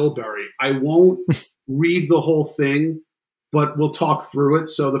so Milbury. I won't read the whole thing, but we'll talk through it.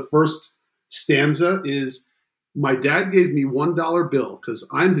 So the first stanza is, my dad gave me $1 bill because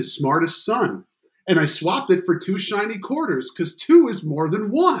I'm his smartest son. And I swapped it for 2 shiny quarters because 2 is more than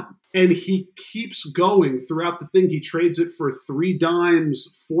 1. And he keeps going throughout the thing. He trades it for 3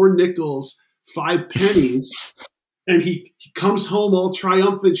 dimes, 4 nickels, 5 pennies. And he comes home all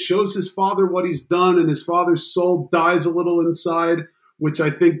triumphant, shows his father what he's done, and his father's soul dies a little inside, which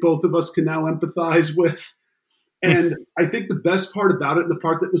I think both of us can now empathize with. And I think the best part about it, and the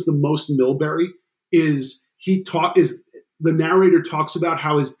part that was the most Milbury, is the narrator talks about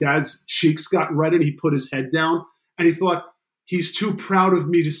how his dad's cheeks got red and he put his head down, and he thought, he's too proud of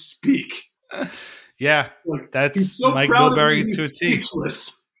me to speak. Yeah, that's so Mike Milbury to a T.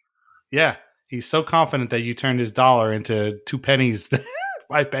 Yeah, he's so confident that you turned his dollar into 2 pennies,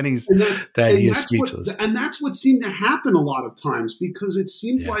 5 pennies, that he is speechless. And that's what seemed to happen a lot of times, because it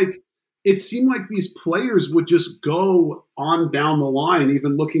seemed like these players would just go on down the line,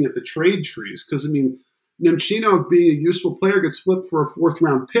 even looking at the trade trees. Because, I mean, Nemchinov, being a useful player, gets flipped for a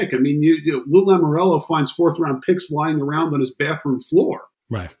 4th-round pick. I mean, Lou Lamoriello finds 4th-round picks lying around on his bathroom floor.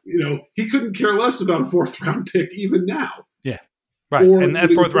 Right. He couldn't care less about a 4th-round pick even now. Yeah. Right. And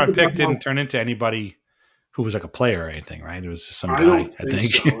that 4th-round pick didn't turn into anybody who was like a player or anything, right? It was just some guy, I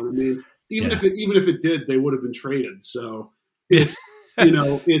think. So. I mean, even if it did, they would have been traded. So it's,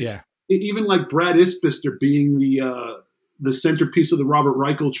 even like Brad Isbister being the centerpiece of the Robert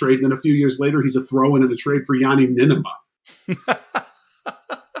Reichel trade. And then a few years later, he's a throw-in a trade for Yanni Ninnema.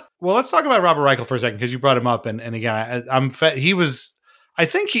 Well, let's talk about Robert Reichel for a second, because you brought him up. And again, I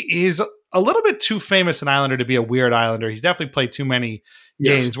think he is a little bit too famous an Islander to be a weird Islander. He's definitely played too many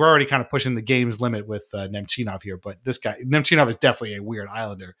games. Yes. We're already kind of pushing the game's limit with Nemchinov here, but this guy, Nemchinov, is definitely a weird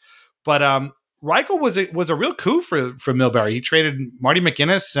Islander. But Reichel was a real coup for Milbury. He traded Marty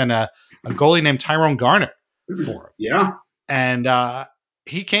McInnis and a goalie named Tyrone Garner for him. Yeah. And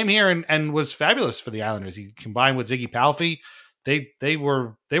he came here and was fabulous for the Islanders. He combined with Ziggy Palffy. They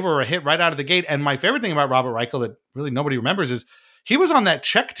were a hit right out of the gate. And my favorite thing about Robert Reichel that really nobody remembers is he was on that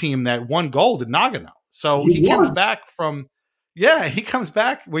Czech team that won gold in Nagano. So he comes back from he comes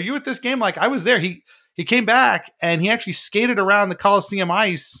back. Were you at this game? Like, I was there. He came back and he actually skated around the Coliseum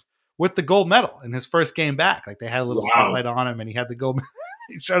ice with the gold medal in his first game back. Like, they had a little spotlight on him and he had the gold medal.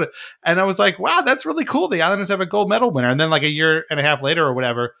 He showed it. And I was like, wow, that's really cool. The Islanders have a gold medal winner. And then like a year and a half later or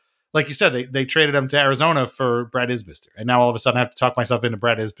whatever, like you said, they traded him to Arizona for Brad Isbister. And now all of a sudden I have to talk myself into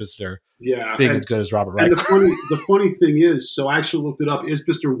Brad Isbister being as good as Robert Reichel. And the funny thing is, so I actually looked it up.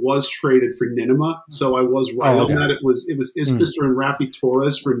 Isbister was traded for Ninnema. So I was right on that. It was Isbister and Rafi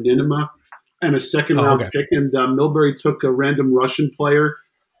Torres for Ninnema and a 2nd-round pick. And Milbury took a random Russian player.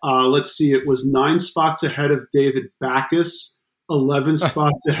 Let's see, it was 9 spots ahead of David Backes, 11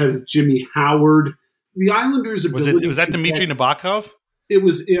 spots ahead of Jimmy Howard. The Islanders' ability was that Dmitry Nabokov? It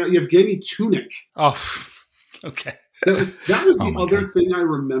was Yevgeny Tunik. Oh, okay. That was the other thing I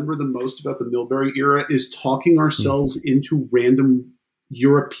remember the most about the Milbury era is talking ourselves into random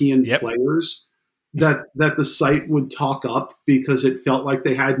European players that the site would talk up because it felt like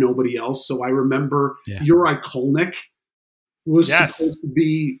they had nobody else. So I remember Juraj Kolnick was supposed to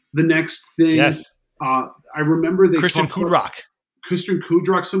be the next thing. Yes. I remember Christian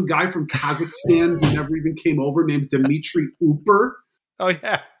Kudrak, some guy from Kazakhstan who never even came over, named Dmitry Uper. Oh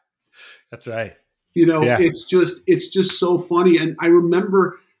yeah, that's right. It's just so funny. And I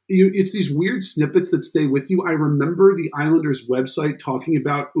remember it's these weird snippets that stay with you. I remember the Islanders website talking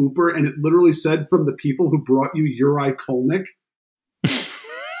about Uper, and it literally said, from the people who brought you Juraj Kolnick.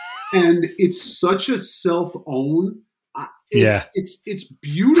 And it's such a self-own. It's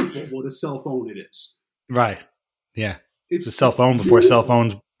beautiful what a self-own it is. Right. Yeah. It's a self-own before cell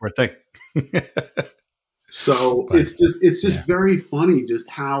phones were a thing. So it's just very funny just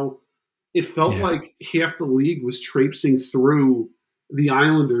how it felt like half the league was traipsing through the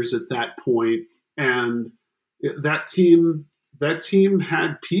Islanders at that point. And, that team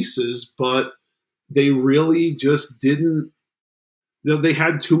had pieces, but they really just didn't. They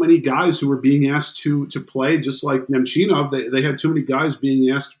had too many guys who were being asked to play, just like Nemchinov. They had too many guys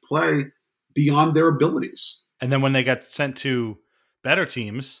being asked to play beyond their abilities. And then when they got sent to better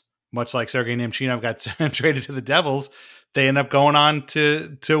teams, much like Sergei Nemchinov got traded to the Devils, they end up going on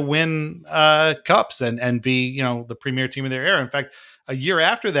to win cups and be, the premier team of their era. In fact, a year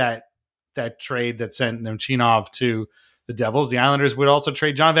after that trade that sent Nemchinov to the Devils, the Islanders would also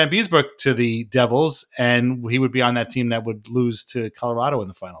trade John Van Beesbroek to the Devils, and he would be on that team that would lose to Colorado in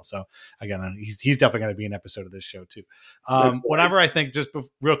the final. So again, he's definitely going to be an episode of this show too. Whenever I think, just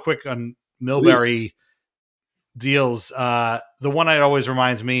real quick on Milbury deals, the one that always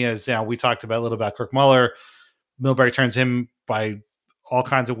reminds me is, we talked about a little about Kirk Muller. Milbury turns him by all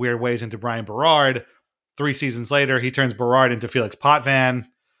kinds of weird ways into Brian Berard. 3 seasons later, he turns Berard into Felix Potvin.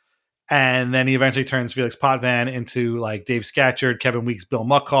 And then he eventually turns Felix Potvin into like Dave Scatchard, Kevin Weeks, Bill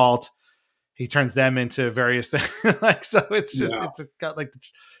Muckalt. He turns them into various things. So it's just, it's got like the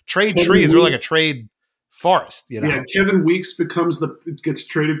trade Kevin trees. They're like a trade forest, Yeah, Kevin Weeks gets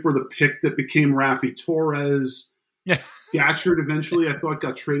traded for the pick that became Raffi Torres. Yeah. Scatchard eventually, I thought,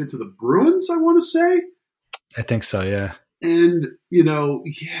 got traded to the Bruins, I want to say. I think so, yeah. And,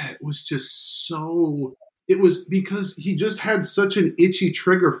 it was just so... It was because he just had such an itchy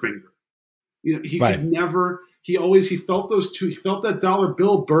trigger finger. He could never... He felt he felt that dollar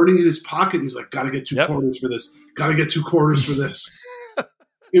bill burning in his pocket. He was like, got to get 2 quarters for this. Got to get 2 quarters for this.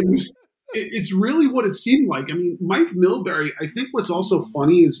 It's really what it seemed like. I mean, Mike Milbury, I think what's also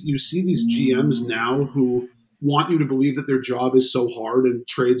funny is you see these GMs now who want you to believe that their job is so hard and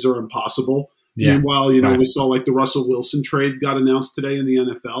trades are impossible. Yeah. Meanwhile, we saw like the Russell Wilson trade got announced today in the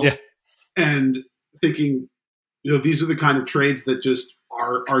NFL. Yeah. And thinking, these are the kind of trades that just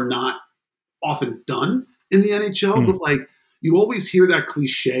are not often done in the NHL. But like, you always hear that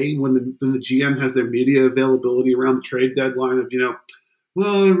cliche when the GM has their media availability around the trade deadline of,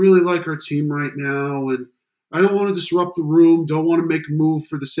 well, I really like our team right now, and I don't want to disrupt the room, don't want to make a move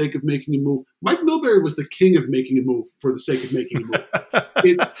for the sake of making a move. Mike Milbury was the king of making a move for the sake of making a move.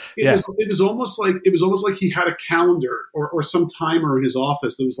 It was almost like he had a calendar or some timer in his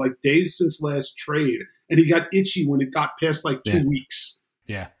office that was like days since last trade, and he got itchy when it got past like 2 weeks.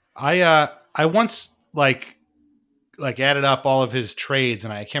 Yeah. I once like added up all of his trades,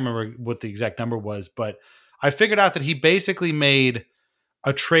 and I can't remember what the exact number was, but I figured out that he basically made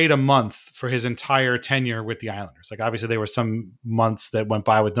a trade a month for his entire tenure with the Islanders. Like, obviously there were some months that went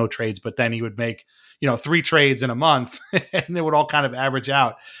by with no trades, but then he would make, 3 trades in a month and they would all kind of average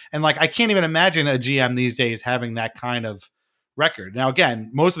out. And like, I can't even imagine a GM these days having that kind of record. Now,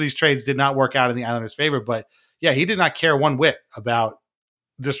 again, most of these trades did not work out in the Islanders' favor, but yeah, he did not care one whit about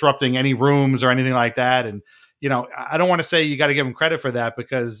disrupting any rooms or anything like that. And, I don't want to say you got to give him credit for that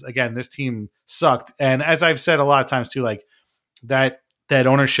because, again, this team sucked. And as I've said a lot of times too, like that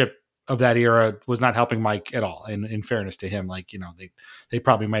ownership of that era was not helping Mike at all. And in fairness to him, like, they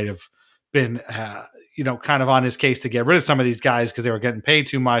probably might have been, kind of on his case to get rid of some of these guys because they were getting paid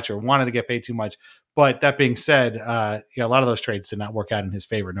too much or wanted to get paid too much. But that being said, a lot of those trades did not work out in his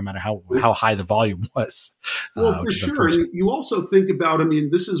favor, no matter how high the volume was. Well, for sure. And you also think about,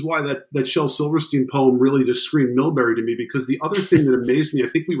 this is why that Shel Silverstein poem really just screamed Milbury to me, because the other thing that amazed me, I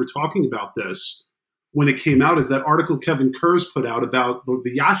think we were talking about this when it came out, is that article Kevin Kurz put out about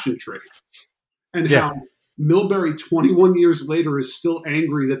the Yashin trade and how Milbury 21 years later is still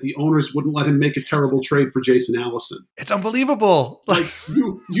angry that the owners wouldn't let him make a terrible trade for Jason Allison. It's unbelievable. Like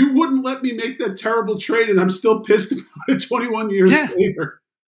you wouldn't let me make that terrible trade, and I'm still pissed about it 21 years later.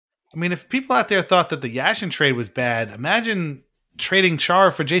 I mean, if people out there thought that the Yashin trade was bad, imagine trading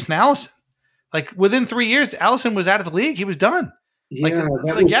Char for Jason Allison. Like within 3 years, Allison was out of the league. He was done. Yeah,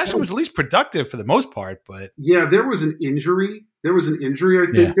 Yashin was at least productive for the most part, but there was an injury. There was an injury,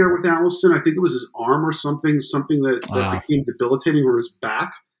 I think, there with Allison. I think it was his arm or something that became debilitating, or his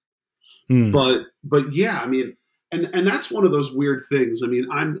back. But yeah, and that's one of those weird things.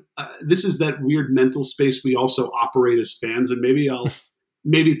 This is that weird mental space we also operate as fans, and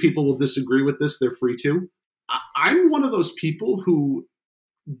maybe people will disagree with this. They're free to. I'm one of those people who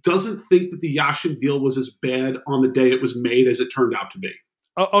doesn't think that the Yashin deal was as bad on the day it was made as it turned out to be.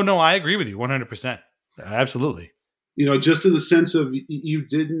 Oh no, I agree with you 100%. Absolutely. Just in the sense of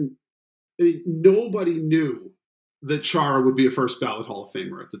nobody knew that Chara would be a first ballot Hall of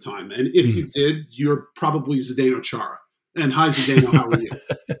Famer at the time. And if you did, you're probably Zdeno Chara. And hi, Zdeno, how are you?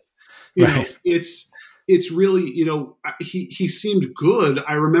 Right. It's really, he seemed good.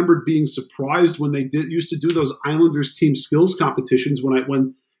 I remembered being surprised when they used to do those Islanders team skills competitions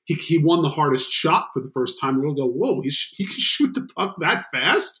when he won the hardest shot for the first time. We'll go, whoa, he can shoot the puck that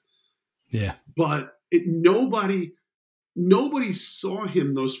fast? Yeah. But nobody saw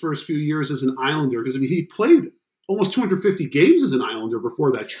him those first few years as an Islander, because I mean, he played almost 250 games as an Islander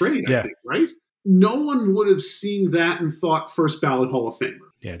before that trade, I think, right? No one would have seen that and thought first ballot Hall of Famer.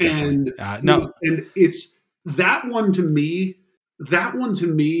 Yeah, definitely. And it's that one to me. That one to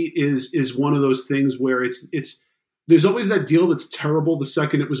me is one of those things where it's there's always that deal that's terrible the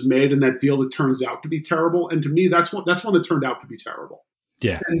second it was made, and that deal that turns out to be terrible. And to me, that's one that turned out to be terrible.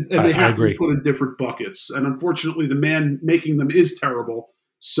 Yeah, and they have to be put in different buckets. And unfortunately, the man making them is terrible.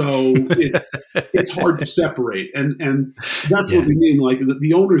 So it's hard to separate, and that's what we mean. Like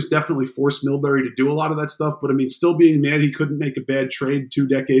the owners definitely forced Milbury to do a lot of that stuff, but I mean, still being mad he couldn't make a bad trade 2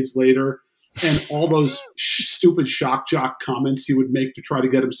 decades later, and all those stupid shock jock comments he would make to try to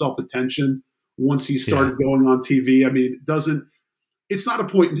get himself attention once he started going on TV. I mean, it's not a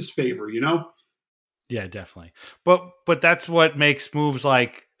point in his favor, you know? Yeah, definitely. But that's what makes moves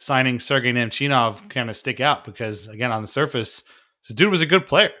like signing Sergei Nemchinov kind of stick out, because again, on the surface, this dude was a good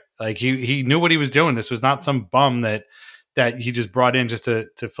player. Like he knew what he was doing. This was not some bum that he just brought in just to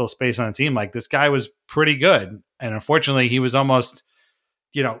fill space on the team. Like this guy was pretty good. And unfortunately he was almost,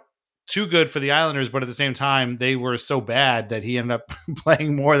 too good for the Islanders, but at the same time, they were so bad that he ended up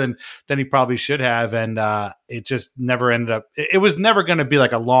playing more than he probably should have. And it just never ended up, it was never going to be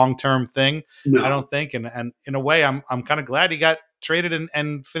like a long-term thing. No. I don't think. And in a way, I'm kind of glad he got traded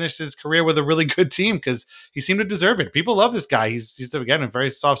and finished his career with a really good team, because he seemed to deserve it. People love this guy. He's again, a very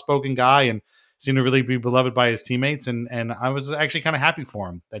soft-spoken guy and seemed to really be beloved by his teammates. And I was actually kind of happy for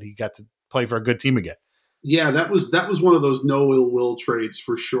him that he got to play for a good team again. Yeah, that was one of those no ill will trades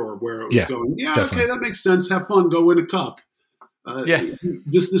for sure, where it was going, definitely. Okay, that makes sense. Have fun, go win a cup.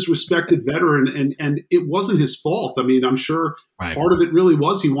 Just this respected veteran, and it wasn't his fault. I mean, I'm sure part of it really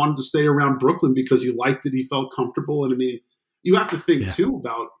was he wanted to stay around Brooklyn because he liked it, he felt comfortable. And I mean, you have to think too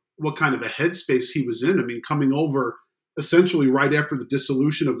about what kind of a headspace he was in. I mean, coming over essentially right after the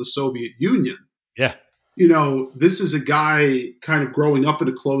dissolution of the Soviet Union. Yeah. This is a guy kind of growing up in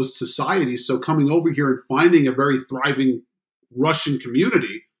a closed society. So coming over here and finding a very thriving Russian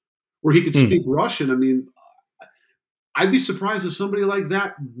community where he could speak Russian. I mean, I'd be surprised if somebody like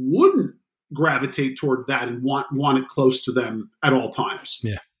that wouldn't gravitate toward that and want it close to them at all times.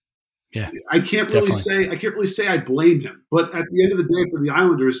 Yeah. Yeah. I can't really say I blame him, but at the end of the day for the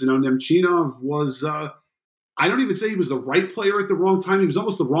Islanders, Nemchinov was, I don't even say he was the right player at the wrong time. He was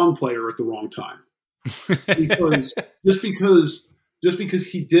almost the wrong player at the wrong time. because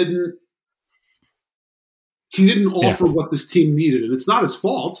he didn't offer what this team needed, and it's not his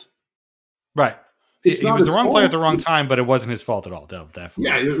fault. Right. He was the wrong player at the wrong time, but it wasn't his fault at all. Definitely.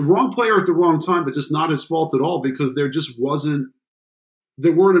 Yeah, the wrong player at the wrong time, but just not his fault at all, because there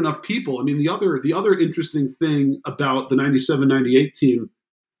weren't enough people. I mean, the other interesting thing about the 97-98 team,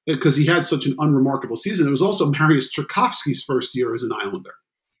 because he had such an unremarkable season, it was also Marius Tchaikovsky's first year as an Islander.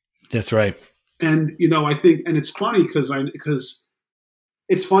 That's right. And, I think, and it's funny because I mean,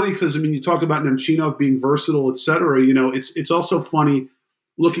 you talk about Nemchinov being versatile, et cetera. It's also funny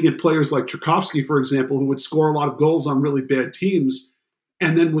looking at players like Tchaikovsky, for example, who would score a lot of goals on really bad teams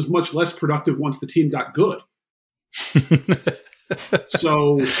and then was much less productive once the team got good.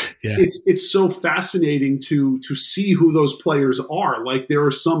 So it's so fascinating to see who those players are. Like there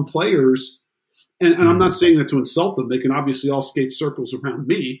are some players, and I'm not saying that to insult them. They can obviously all skate circles around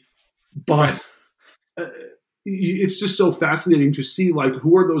me, but it's just so fascinating to see, like,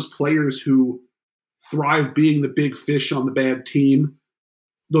 who are those players who thrive being the big fish on the bad team?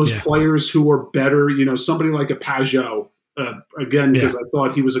 Those players who are better, somebody like a Pajot, again, because I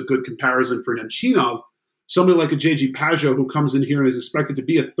thought he was a good comparison for Nemchinov. Somebody like a JG Pajot who comes in here and is expected to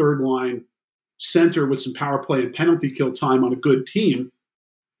be a third-line center with some power play and penalty kill time on a good team.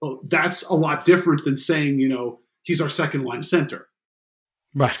 Well, that's a lot different than saying, he's our second-line center.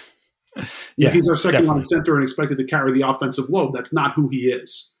 Right. Yeah, he's our second-line center and expected to carry the offensive load. That's not who he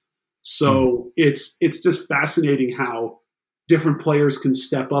is. So it's just fascinating how different players can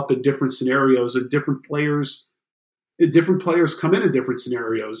step up in different scenarios, and different players come in different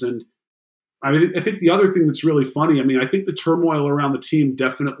scenarios. And I mean, I think the other thing that's really funny, I mean, I think the turmoil around the team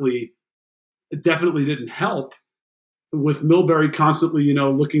definitely didn't help, with Milbury constantly,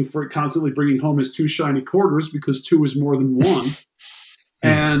 constantly bringing home his 2 shiny quarters, because 2 is more than 1.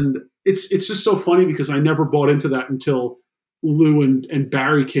 And it's just so funny because I never bought into that until Lou and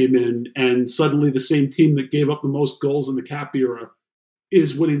Barry came in, and suddenly the same team that gave up the most goals in the Cap era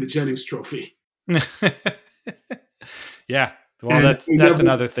is winning the Jennings Trophy. Yeah. Well, that's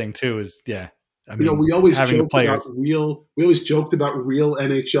another thing too. I mean, we always joked about real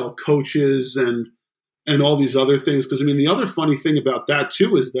NHL coaches and all these other things. Because I mean, the other funny thing about that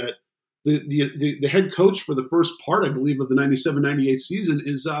too is that the head coach for the first part, I believe, of the 97-98 season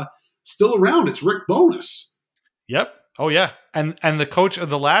is still around. It's Rick Bowness. Yep. Oh yeah. And the coach of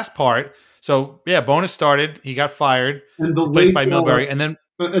the last part. So yeah, Bowness started. He got fired. And replaced by Milbury. And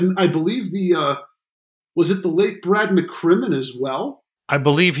I believe was it the late Brad McCrimmon as well? I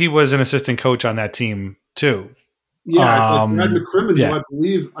believe he was an assistant coach on that team too. Yeah, Brad McCrimmon, who I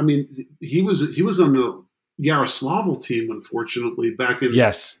believe. I mean, he was on the Yaroslavl team, unfortunately, back in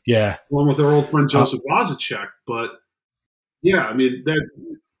along with our old friend Joseph Vazicek. But yeah, I mean, that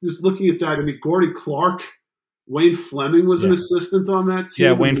just looking at that, I mean, Gordy Clark. Wayne Fleming was an assistant on that team.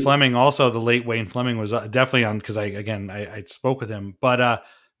 Yeah, Wayne Fleming also. The late Wayne Fleming was definitely on because I spoke with him. But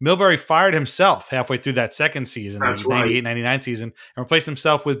Milbury fired himself halfway through that second season, the 98-99 season, and replaced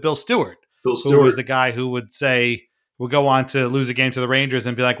himself with Bill Stewart. Who was the guy who would go on to lose a game to the Rangers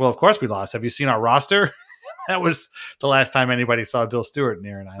and be like, well, of course we lost. Have you seen our roster? That was the last time anybody saw Bill Stewart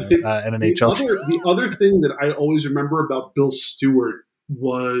near an NHL team. The other thing that I always remember about Bill Stewart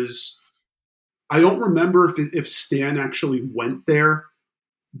was – I don't remember if Stan actually went there,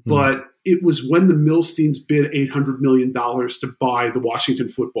 but it was when the Milsteins bid $800 million to buy the Washington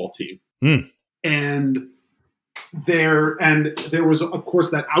football team. And there was, of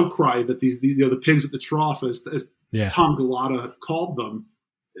course, that outcry that the pigs at the trough, as Tom Galata called them.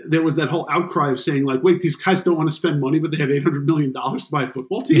 There was that whole outcry of saying, like, wait, these guys don't want to spend money, but they have $800 million to buy a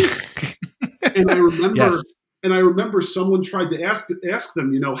football team. And I remember... And I remember someone tried to ask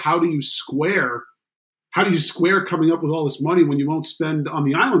them, how do you square coming up with all this money when you won't spend on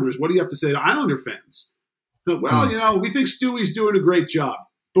the Islanders? What do you have to say to Islander fans? Well, we think Stewie's doing a great job.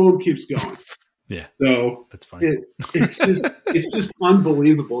 Boom, keeps going. Yeah. So that's funny. It's just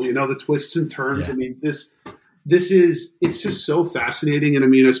unbelievable, the twists and turns. Yeah. I mean, it's just so fascinating. And I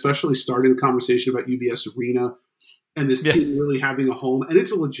mean, especially starting the conversation about UBS Arena and this team really having a home, and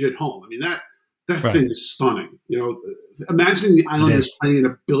it's a legit home. I mean, that thing is stunning. Imagining the Islanders playing in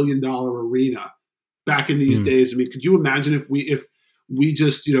 $1 billion arena back in these days. I mean, could you imagine if we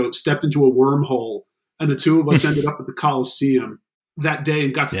just stepped into a wormhole and the two of us ended up at the Coliseum that day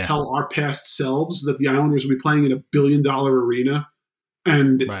and got to tell our past selves that the Islanders would be playing in $1 billion arena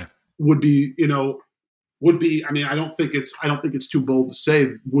and would be. I mean, I don't think it's too bold to say.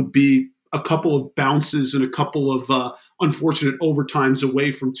 Would be a couple of bounces and a couple of unfortunate overtimes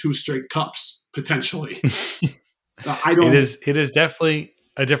away from 2 straight cups potentially. It is definitely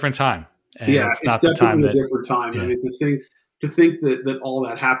a different time. And it's definitely a different time. I mean, to think that all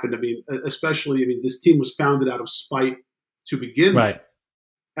that happened. I mean, especially, this team was founded out of spite to begin with,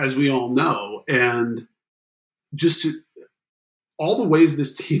 as we all know, and just all the ways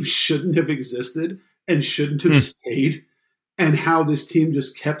this team shouldn't have existed and shouldn't have stayed, and how this team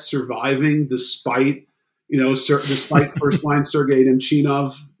just kept surviving despite first line Sergei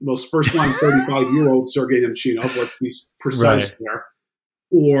Nemchinov, first line 35-year-old Sergei Nemchinov, let's be precise there,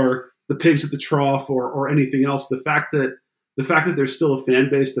 or the pigs at the trough, or anything else. The fact that there's still a fan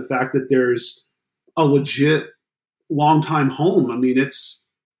base, the fact that there's a legit longtime home. I mean, it's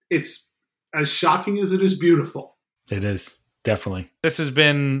as shocking as it is beautiful. It is, definitely. This has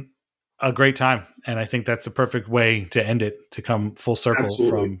been a great time, and I think that's the perfect way to end it, to come full circle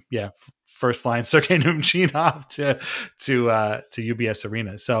from first line Sergei Nemchinov to UBS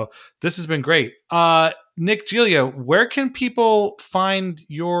Arena. So this has been great. Nick Giglia, where can people find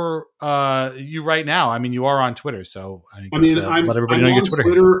you right now? I mean, you are on Twitter, so let everybody know your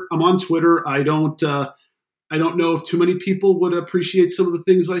Twitter. I'm on Twitter. I don't know if too many people would appreciate some of the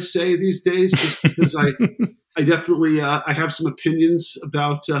things I say these days, just because I definitely I have some opinions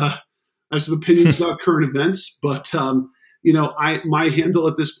about current events, but my handle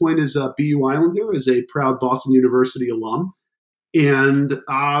at this point is BU Islander, as a proud Boston University alum. And,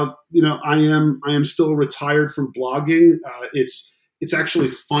 I am still retired from blogging. It's actually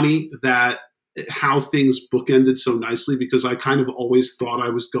funny that how things bookended so nicely, because I kind of always thought I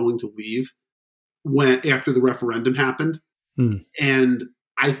was going to leave after the referendum happened. And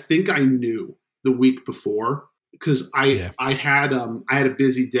I think I knew the week before, because I had a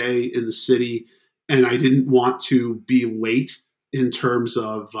busy day in the city, and I didn't want to be late in terms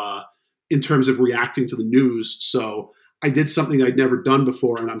of reacting to the news. So I did something I'd never done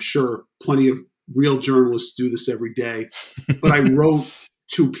before, and I'm sure plenty of real journalists do this every day. But I wrote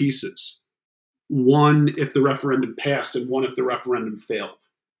 2 pieces. One if the referendum passed, and one if the referendum failed.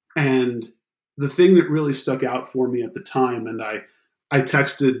 And the thing that really stuck out for me at the time, and I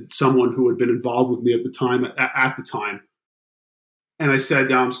texted someone who had been involved with me at the time, And I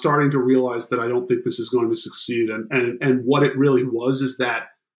said, I'm starting to realize that I don't think this is going to succeed. And what it really was is that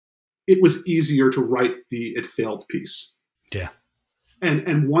it was easier to write the "it failed" piece. Yeah.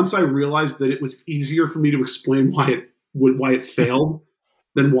 And once I realized that it was easier for me to explain why it failed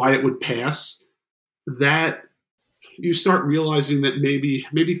than why it would pass, that you start realizing that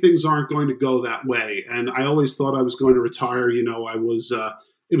maybe things aren't going to go that way. And I always thought I was going to retire. You know, it was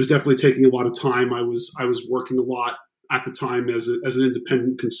definitely taking a lot of time. I was working a lot at the time as an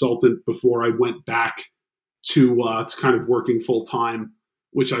independent consultant before I went back to kind of working full time,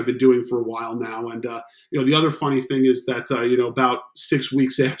 which I've been doing for a while now. And, the other funny thing is that, about 6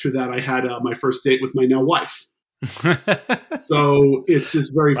 weeks after that, I had my first date with my now wife. So it's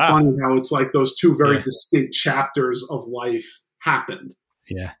just very funny how it's like those two very distinct chapters of life happened.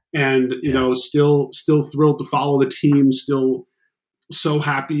 Yeah. And, still thrilled to follow the team, still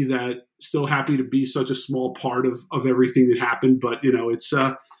happy to be such a small part of everything that happened. But, it's,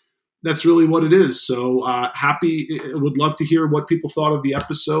 that's really what it is. So happy. Would love to hear what people thought of the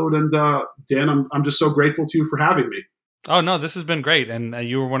episode. And Dan, I'm just so grateful to you for having me. Oh, no, this has been great. And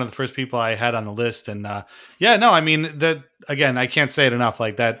you were one of the first people I had on the list. And again, I can't say it enough.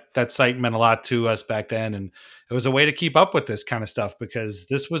 Like that site meant a lot to us back then. And it was a way to keep up with this kind of stuff because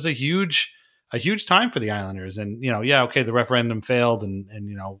this was a huge time for the Islanders. And, the referendum failed and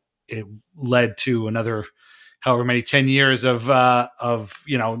it led to another however many 10 years of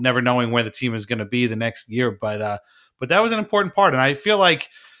never knowing where the team is going to be the next year. But that was an important part. And I feel like,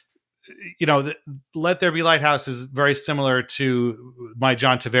 Let There Be Lighthouse is very similar to my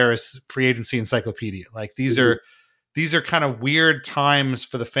John Tavares free agency encyclopedia. Like these are kind of weird times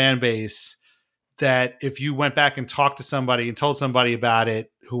for the fan base that if you went back and talked to somebody and told somebody about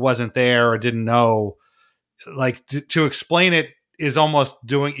it who wasn't there or didn't know, like to explain it is almost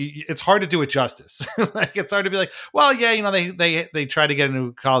it's hard to do it justice. Like it's hard to be like, well, yeah, they tried to get a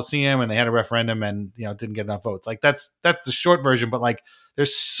new Coliseum and they had a referendum and, didn't get enough votes. Like that's the short version, but like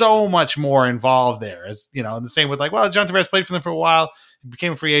there's so much more involved there as, the same with like, well, John Tavares played for them for a while, he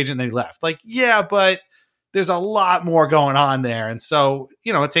became a free agent and they left. Like, yeah, but there's a lot more going on there. And so,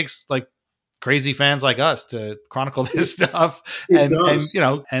 it takes like crazy fans like us to chronicle this stuff. And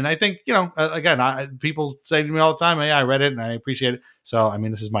I think, again, people say to me all the time, hey, I read it and I appreciate it. So, I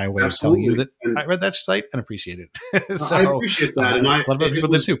mean, this is my way of telling you that I read that site and appreciate it. So, I appreciate that. And a lot of other people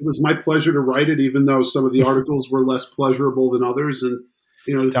did too. It was my pleasure to write it, even though some of the articles were less pleasurable than others. And,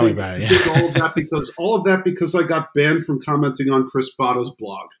 tell me about it. Yeah. all of that because I got banned from commenting on Chris Botta's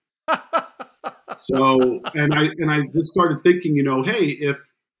blog. So, and I just started thinking, hey,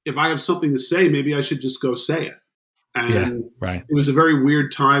 if I have something to say, maybe I should just go say it. And right. It was a very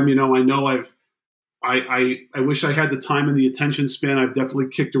weird time. I know I wish I had the time and the attention span. I've definitely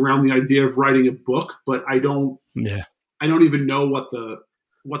kicked around the idea of writing a book, but I don't even know what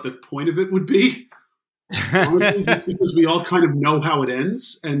the point of it would be. Honestly, just because we all kind of know how it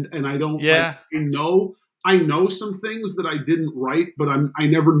ends. And I don't, I know some things that I didn't write, but I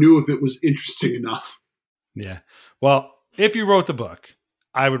never knew if it was interesting enough. Yeah. Well, if you wrote the book,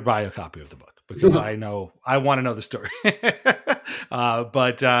 I would buy a copy of the book because I want to know the story.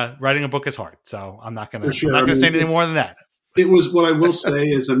 But writing a book is hard, so I'm not going to say anything more than that. It was what I will say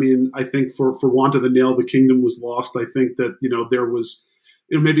is, I think for want of a nail, the kingdom was lost. I think that there was,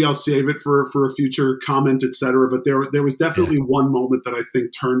 maybe I'll save it for a future comment, et cetera. But there was definitely one moment that I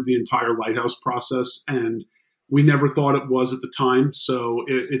think turned the entire Lighthouse process, and we never thought it was at the time. So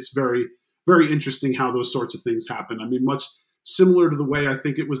it's very, very interesting how those sorts of things happen. Much similar to the way I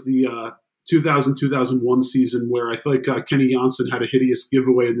think it was the 2000-2001 season where I feel like Kenny Janssen had a hideous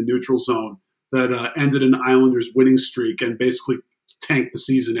giveaway in the neutral zone that ended an Islanders winning streak and basically tanked the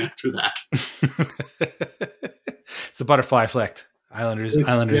season after that. It's the butterfly effect. Islanders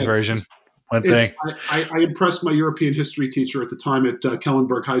version. One thing. I impressed my European history teacher at the time at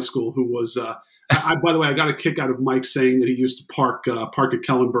Kellenberg High School, who was, by the way, I got a kick out of Mike saying that he used to park at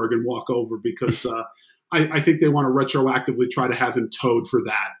Kellenberg and walk over because I think they want to retroactively try to have him towed for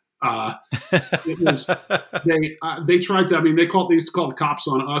that. They tried to. They used to call the cops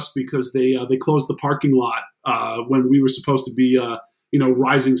on us because they closed the parking lot when we were supposed to be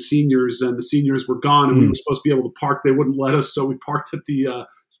rising seniors, and the seniors were gone, and we were supposed to be able to park. They wouldn't let us, so we parked at the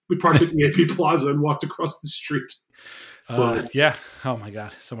AP Plaza and walked across the street. Yeah. Oh my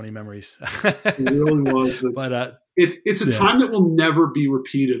God, so many memories. It really was. It's a time that will never be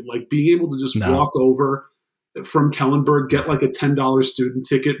repeated. Like being able to just walk over from Kellenberg, get like a $10 student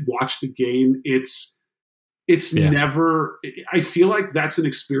ticket, watch the game. It's never. I feel like that's an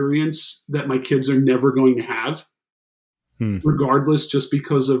experience that my kids are never going to have, regardless, just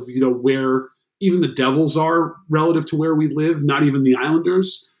because of where even the Devils are relative to where we live, not even the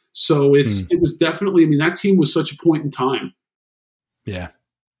Islanders. So it was definitely, I mean, that team was such a point in time. Yeah.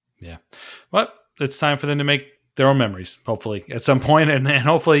 Yeah. Well, it's time for them to make their own memories, hopefully at some point. And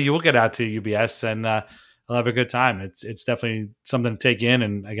hopefully you will get out to UBS and I'll have a good time. It's definitely something to take in.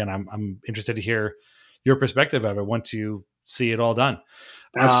 And again, I'm interested to hear your perspective of it once you see it all done.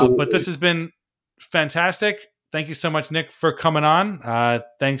 But this has been fantastic. Thank you so much, Nick, for coming on.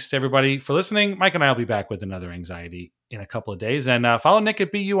 Thanks to everybody for listening. Mike and I will be back with another Anxiety in a couple of days. And follow Nick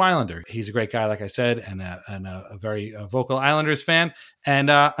at BU Islander. He's a great guy, like I said, and a very vocal Islanders fan. And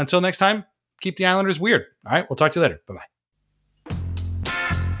until next time, keep the Islanders weird. All right, we'll talk to you later. Bye-bye.